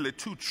with nearly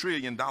 $2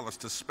 trillion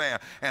to spare,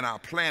 and our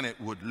planet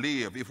would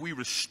live. If we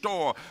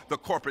restore the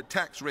corporate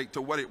tax rate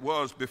to what it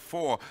was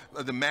before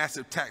the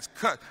massive tax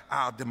cut,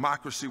 our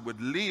democracy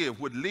would live.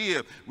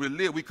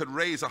 We could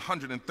raise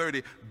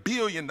 $130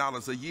 billion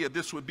a year.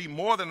 This would be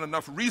more than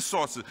enough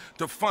resources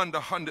to fund the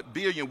 $100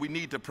 billion we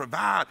need to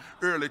provide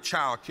early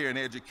child care and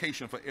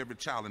education for every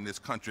child in this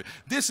country.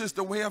 This is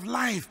the way of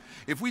life.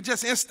 If we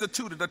just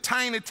instituted a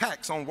tiny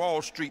tax on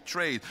Wall Street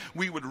trade,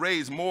 we would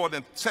raise more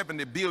than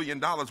 $70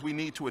 billion we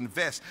need to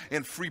invest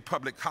in free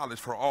public college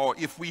for all.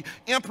 If we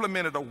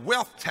implemented a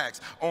wealth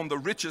tax on the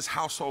richest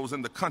households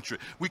in the country,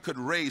 we could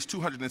raise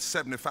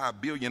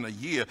 $275 billion a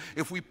year.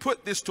 If we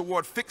put this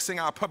toward fixing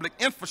our public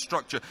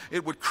infrastructure,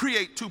 it would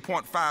create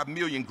 2.5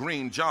 million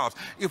green jobs.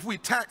 If we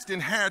taxed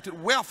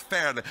inherited wealth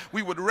fairly,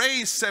 we would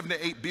raise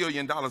 $78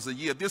 billion a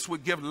year. This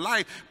would give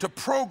life to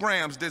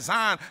programs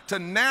designed to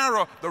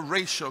narrow the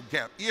racial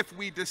gap. If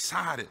we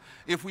decided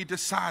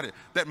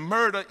that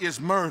murder is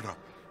murder,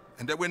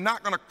 and that we're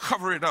not going to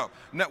cover it up,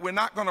 and that we're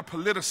not going to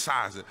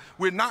politicize it.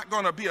 We're not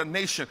going to be a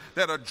nation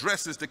that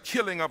addresses the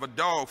killing of a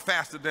dog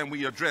faster than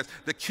we address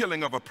the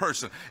killing of a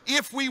person.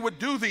 If we would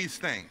do these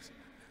things,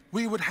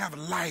 we would have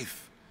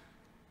life.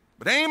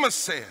 But Amos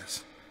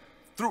says,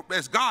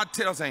 as God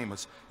tells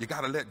Amos, you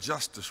got to let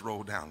justice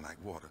roll down like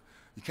water.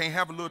 You can't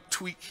have a little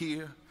tweak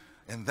here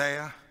and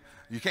there.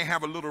 You can't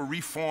have a little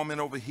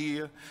reforming over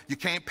here. You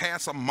can't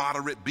pass a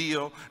moderate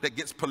bill that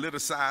gets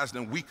politicized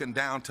and weakened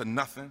down to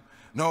nothing.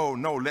 No,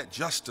 let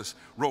justice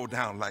roll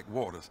down like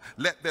waters.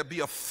 Let there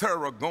be a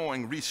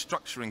thoroughgoing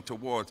restructuring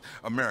towards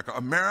America.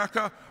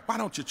 America, why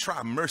don't you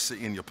try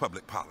mercy in your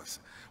public policy?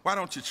 Why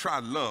don't you try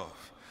love?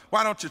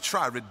 Why don't you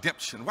try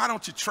redemption? Why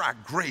don't you try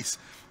grace?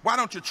 Why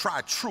don't you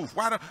try truth?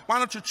 Why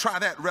don't you try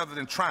that rather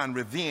than trying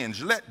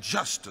revenge? Let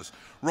justice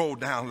roll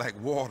down like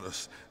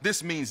waters.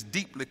 This means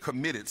deeply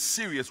committed,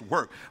 serious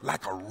work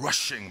like a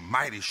rushing,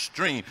 mighty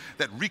stream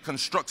that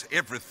reconstructs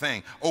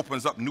everything,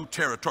 opens up new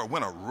territory.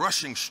 When a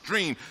rushing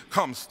stream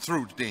comes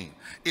through, Dean,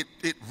 it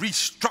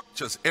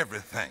restructures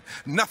everything.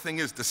 Nothing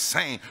is the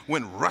same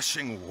when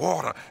rushing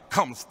water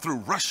comes through.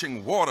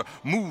 Rushing water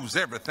moves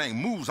everything,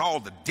 moves all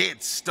the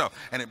dead stuff,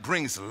 and it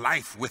brings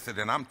life with it.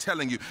 And I'm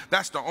telling you,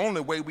 that's the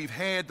only way we've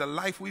had the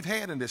life we've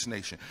had in this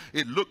nation.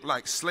 It looked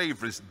like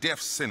slavery's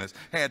death sentence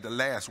had the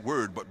last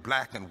word, but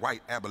black and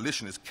white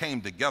abolitionists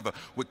came together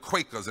with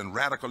Quakers and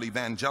radical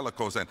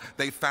evangelicals, and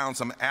they found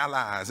some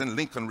allies in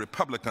Lincoln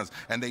Republicans,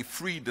 and they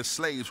freed the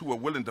slaves who were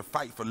willing to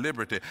fight for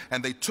liberty,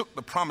 and they took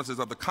the promises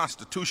of the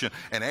Constitution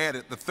and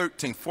added the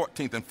 13th,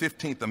 14th, and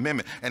 15th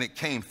Amendment, and it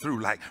came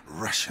through like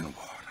rushing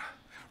water.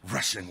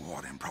 Rushing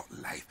water and brought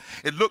life.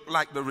 It looked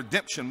like the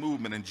redemption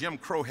movement and Jim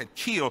Crow had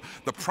killed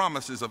the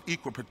promises of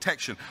equal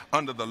protection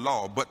under the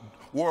law, but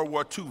World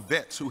War II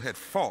vets who had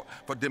fought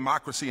for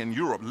democracy in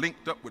Europe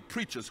linked up with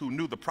preachers who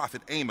knew the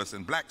prophet Amos,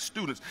 and black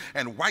students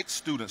and white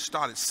students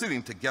started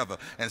sitting together,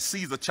 and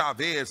Cesar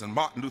Chavez and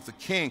Martin Luther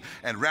King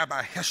and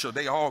Rabbi Heschel,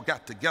 they all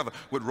got together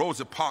with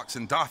Rosa Parks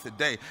and Dorothy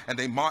Day, and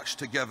they marched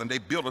together and they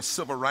built a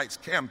civil rights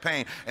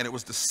campaign, and it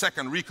was the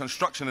second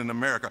Reconstruction in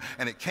America,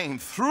 and it came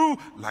through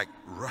like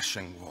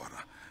rushing water.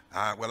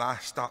 Well, I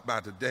stopped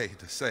by today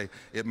to say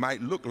it might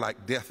look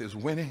like death is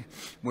winning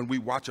when we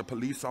watch a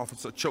police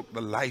officer choke the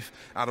life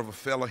out of a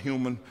fellow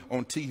human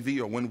on TV,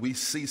 or when we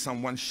see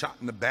someone shot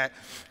in the back,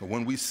 or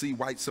when we see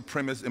white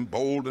supremacists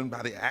emboldened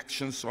by the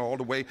actions all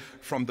the way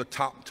from the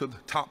top to the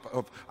top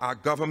of our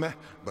government.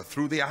 But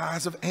through the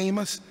eyes of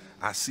Amos,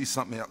 I see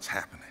something else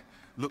happening.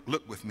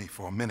 Look with me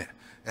for a minute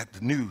at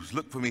the news.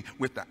 Look for me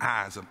with the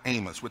eyes of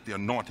Amos, with the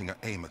anointing of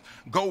Amos.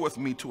 Go with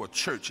me to a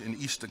church in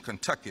eastern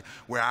Kentucky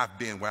where I've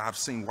been, where I've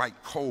seen white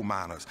coal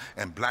miners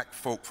and black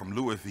folk from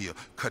Louisville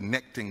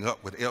connecting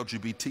up with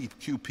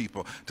LGBTQ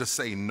people to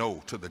say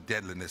no to the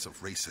deadliness of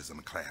racism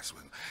and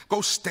classism.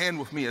 Go stand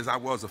with me as I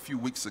was a few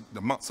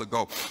months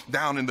ago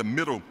down in the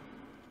middle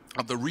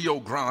of the Rio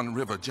Grande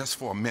River just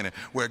for a minute,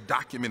 where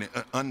documented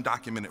and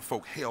undocumented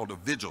folk held a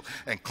vigil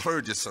and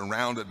clergy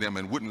surrounded them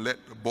and wouldn't let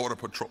the border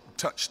patrol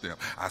touch them.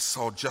 I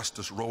saw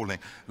justice rolling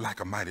like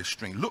a mighty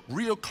stream. Look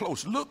real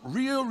close, look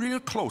real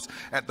close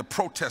at the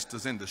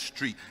protesters in the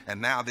street,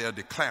 and now they're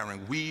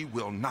declaring, we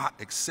will not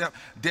accept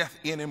death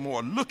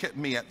anymore. Look at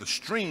me, at the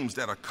streams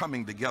that are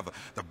coming together,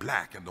 the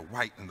black and the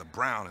white and the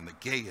brown and the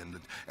gay and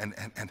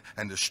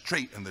the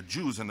straight and the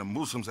Jews and the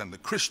Muslims and the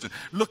Christians.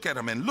 Look at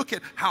them and look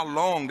at how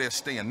long they're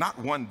staying. Not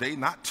one day,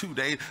 not 2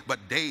 days,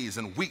 but days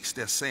and weeks.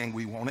 They're saying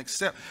we won't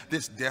accept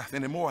this death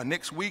anymore.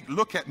 Next week,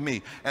 look at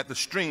me, at the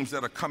streams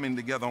that are coming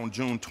together on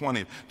June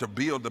 20th to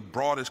build the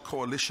broadest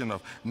coalition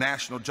of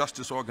national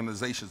justice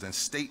organizations and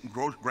state and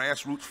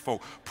grassroots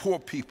folk, poor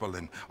people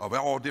and of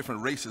all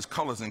different races,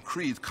 colors, and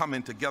creeds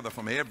coming together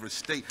from every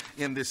state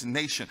in this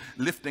nation,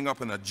 lifting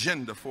up an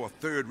agenda for a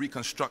third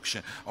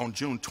reconstruction on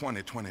June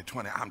 20,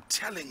 2020. I'm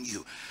telling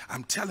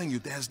you,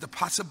 there's the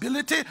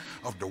possibility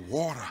of the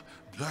water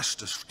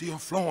justice still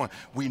flowing.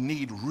 We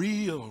need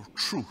real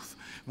truth.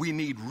 We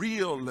need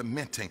real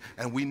lamenting,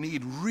 and we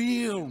need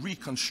real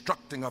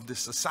reconstructing of this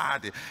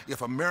society.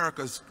 If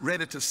America's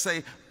ready to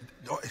say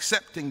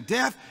accepting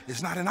death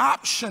is not an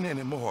option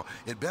anymore,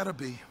 it better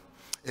be.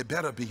 It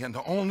better be. And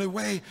the only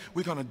way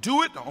we're going to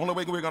do it, the only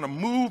way we're going to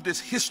move this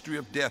history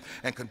of death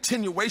and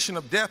continuation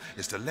of death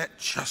is to let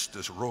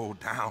justice roll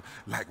down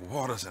like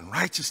waters and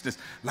righteousness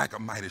like a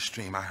mighty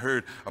stream. I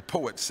heard a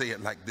poet say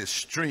it like this: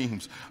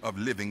 streams of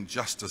living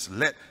justice.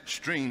 Let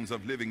streams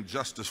of living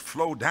justice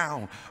flow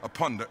down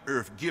upon the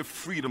earth. Give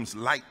freedom's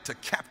light to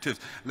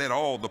captives. Let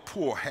all the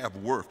poor have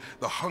worth.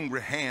 The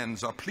hungry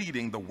hands are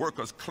pleading. The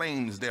workers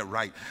claims their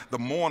right. The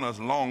mourners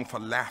long for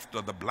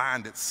laughter. The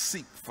blinded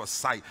seek for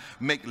sight.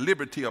 Make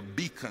liberty a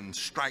beacon,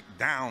 strike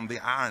down the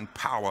iron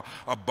power,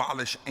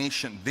 abolish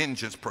ancient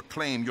vengeance,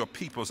 proclaim your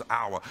people's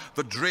hour.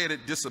 The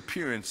dreaded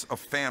disappearance of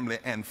family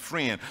and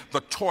friend,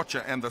 the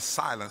torture and the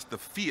silence, the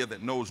fear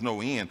that knows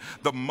no end,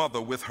 the mother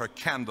with her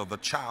candle, the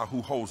child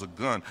who holds a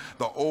gun,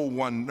 the old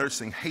one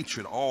nursing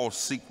hatred, all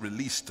seek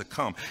release to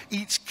come.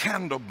 Each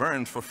candle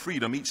burns for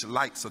freedom, each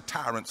lights a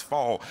tyrant's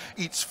fall,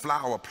 each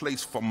flower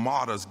placed for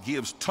martyrs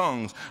gives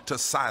tongues to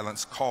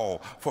silence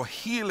call, for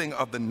healing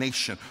of the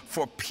nation,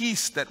 for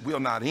peace that will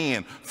not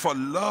end, for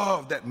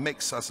love that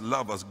makes us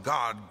lovers.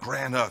 God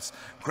grant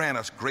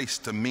us grace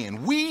to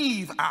men.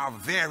 Weave our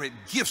varied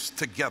gifts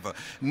together,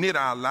 knit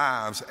our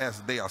lives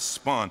as they are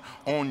spun.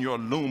 On your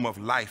loom of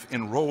life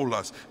enroll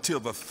us till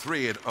the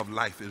thread of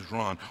life is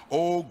run.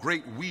 O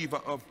great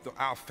weaver of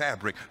our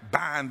fabric,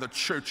 bind the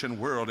church and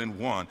world in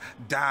one.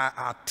 Dye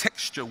our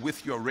texture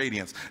with your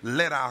radiance.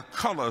 Light our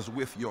colors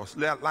with your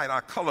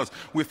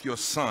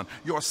sun.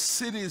 Your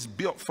city is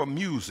built for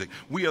music.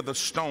 We are the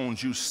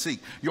stones you seek.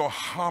 Your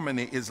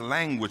harmony is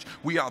language.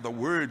 We are the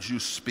words you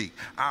speak.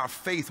 Our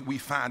faith we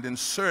find in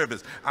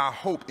service, our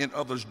hope in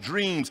others'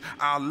 dreams,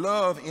 our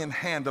love in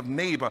hand of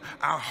neighbor,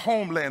 our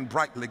homeland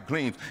brightly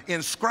gleams.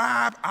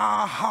 Inscribe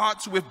our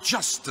hearts with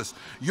justice,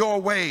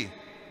 your way,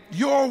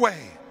 your way.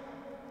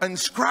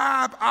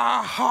 Inscribe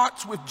our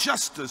hearts with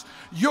justice,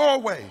 your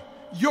way,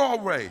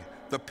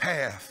 the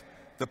path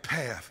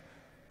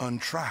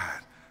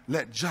untried.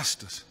 Let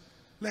justice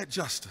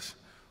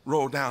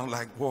roll down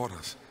like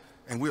waters,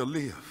 and we'll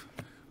live.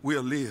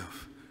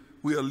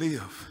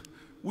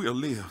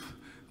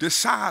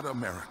 Decide,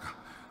 America.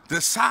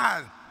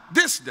 Decide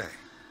this day.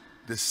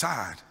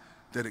 Decide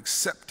that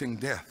accepting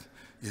death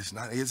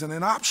isn't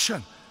an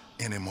option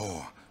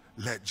anymore.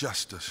 Let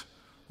justice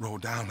roll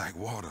down like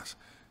waters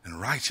and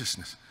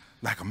righteousness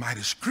like a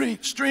mighty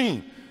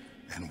stream,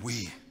 and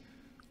we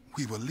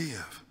will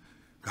live.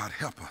 God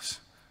help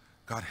us.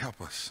 God help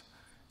us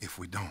if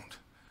we don't.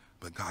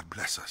 But God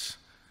bless us.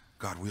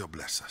 God will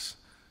bless us.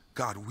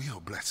 God will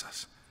bless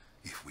us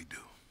if we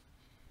do.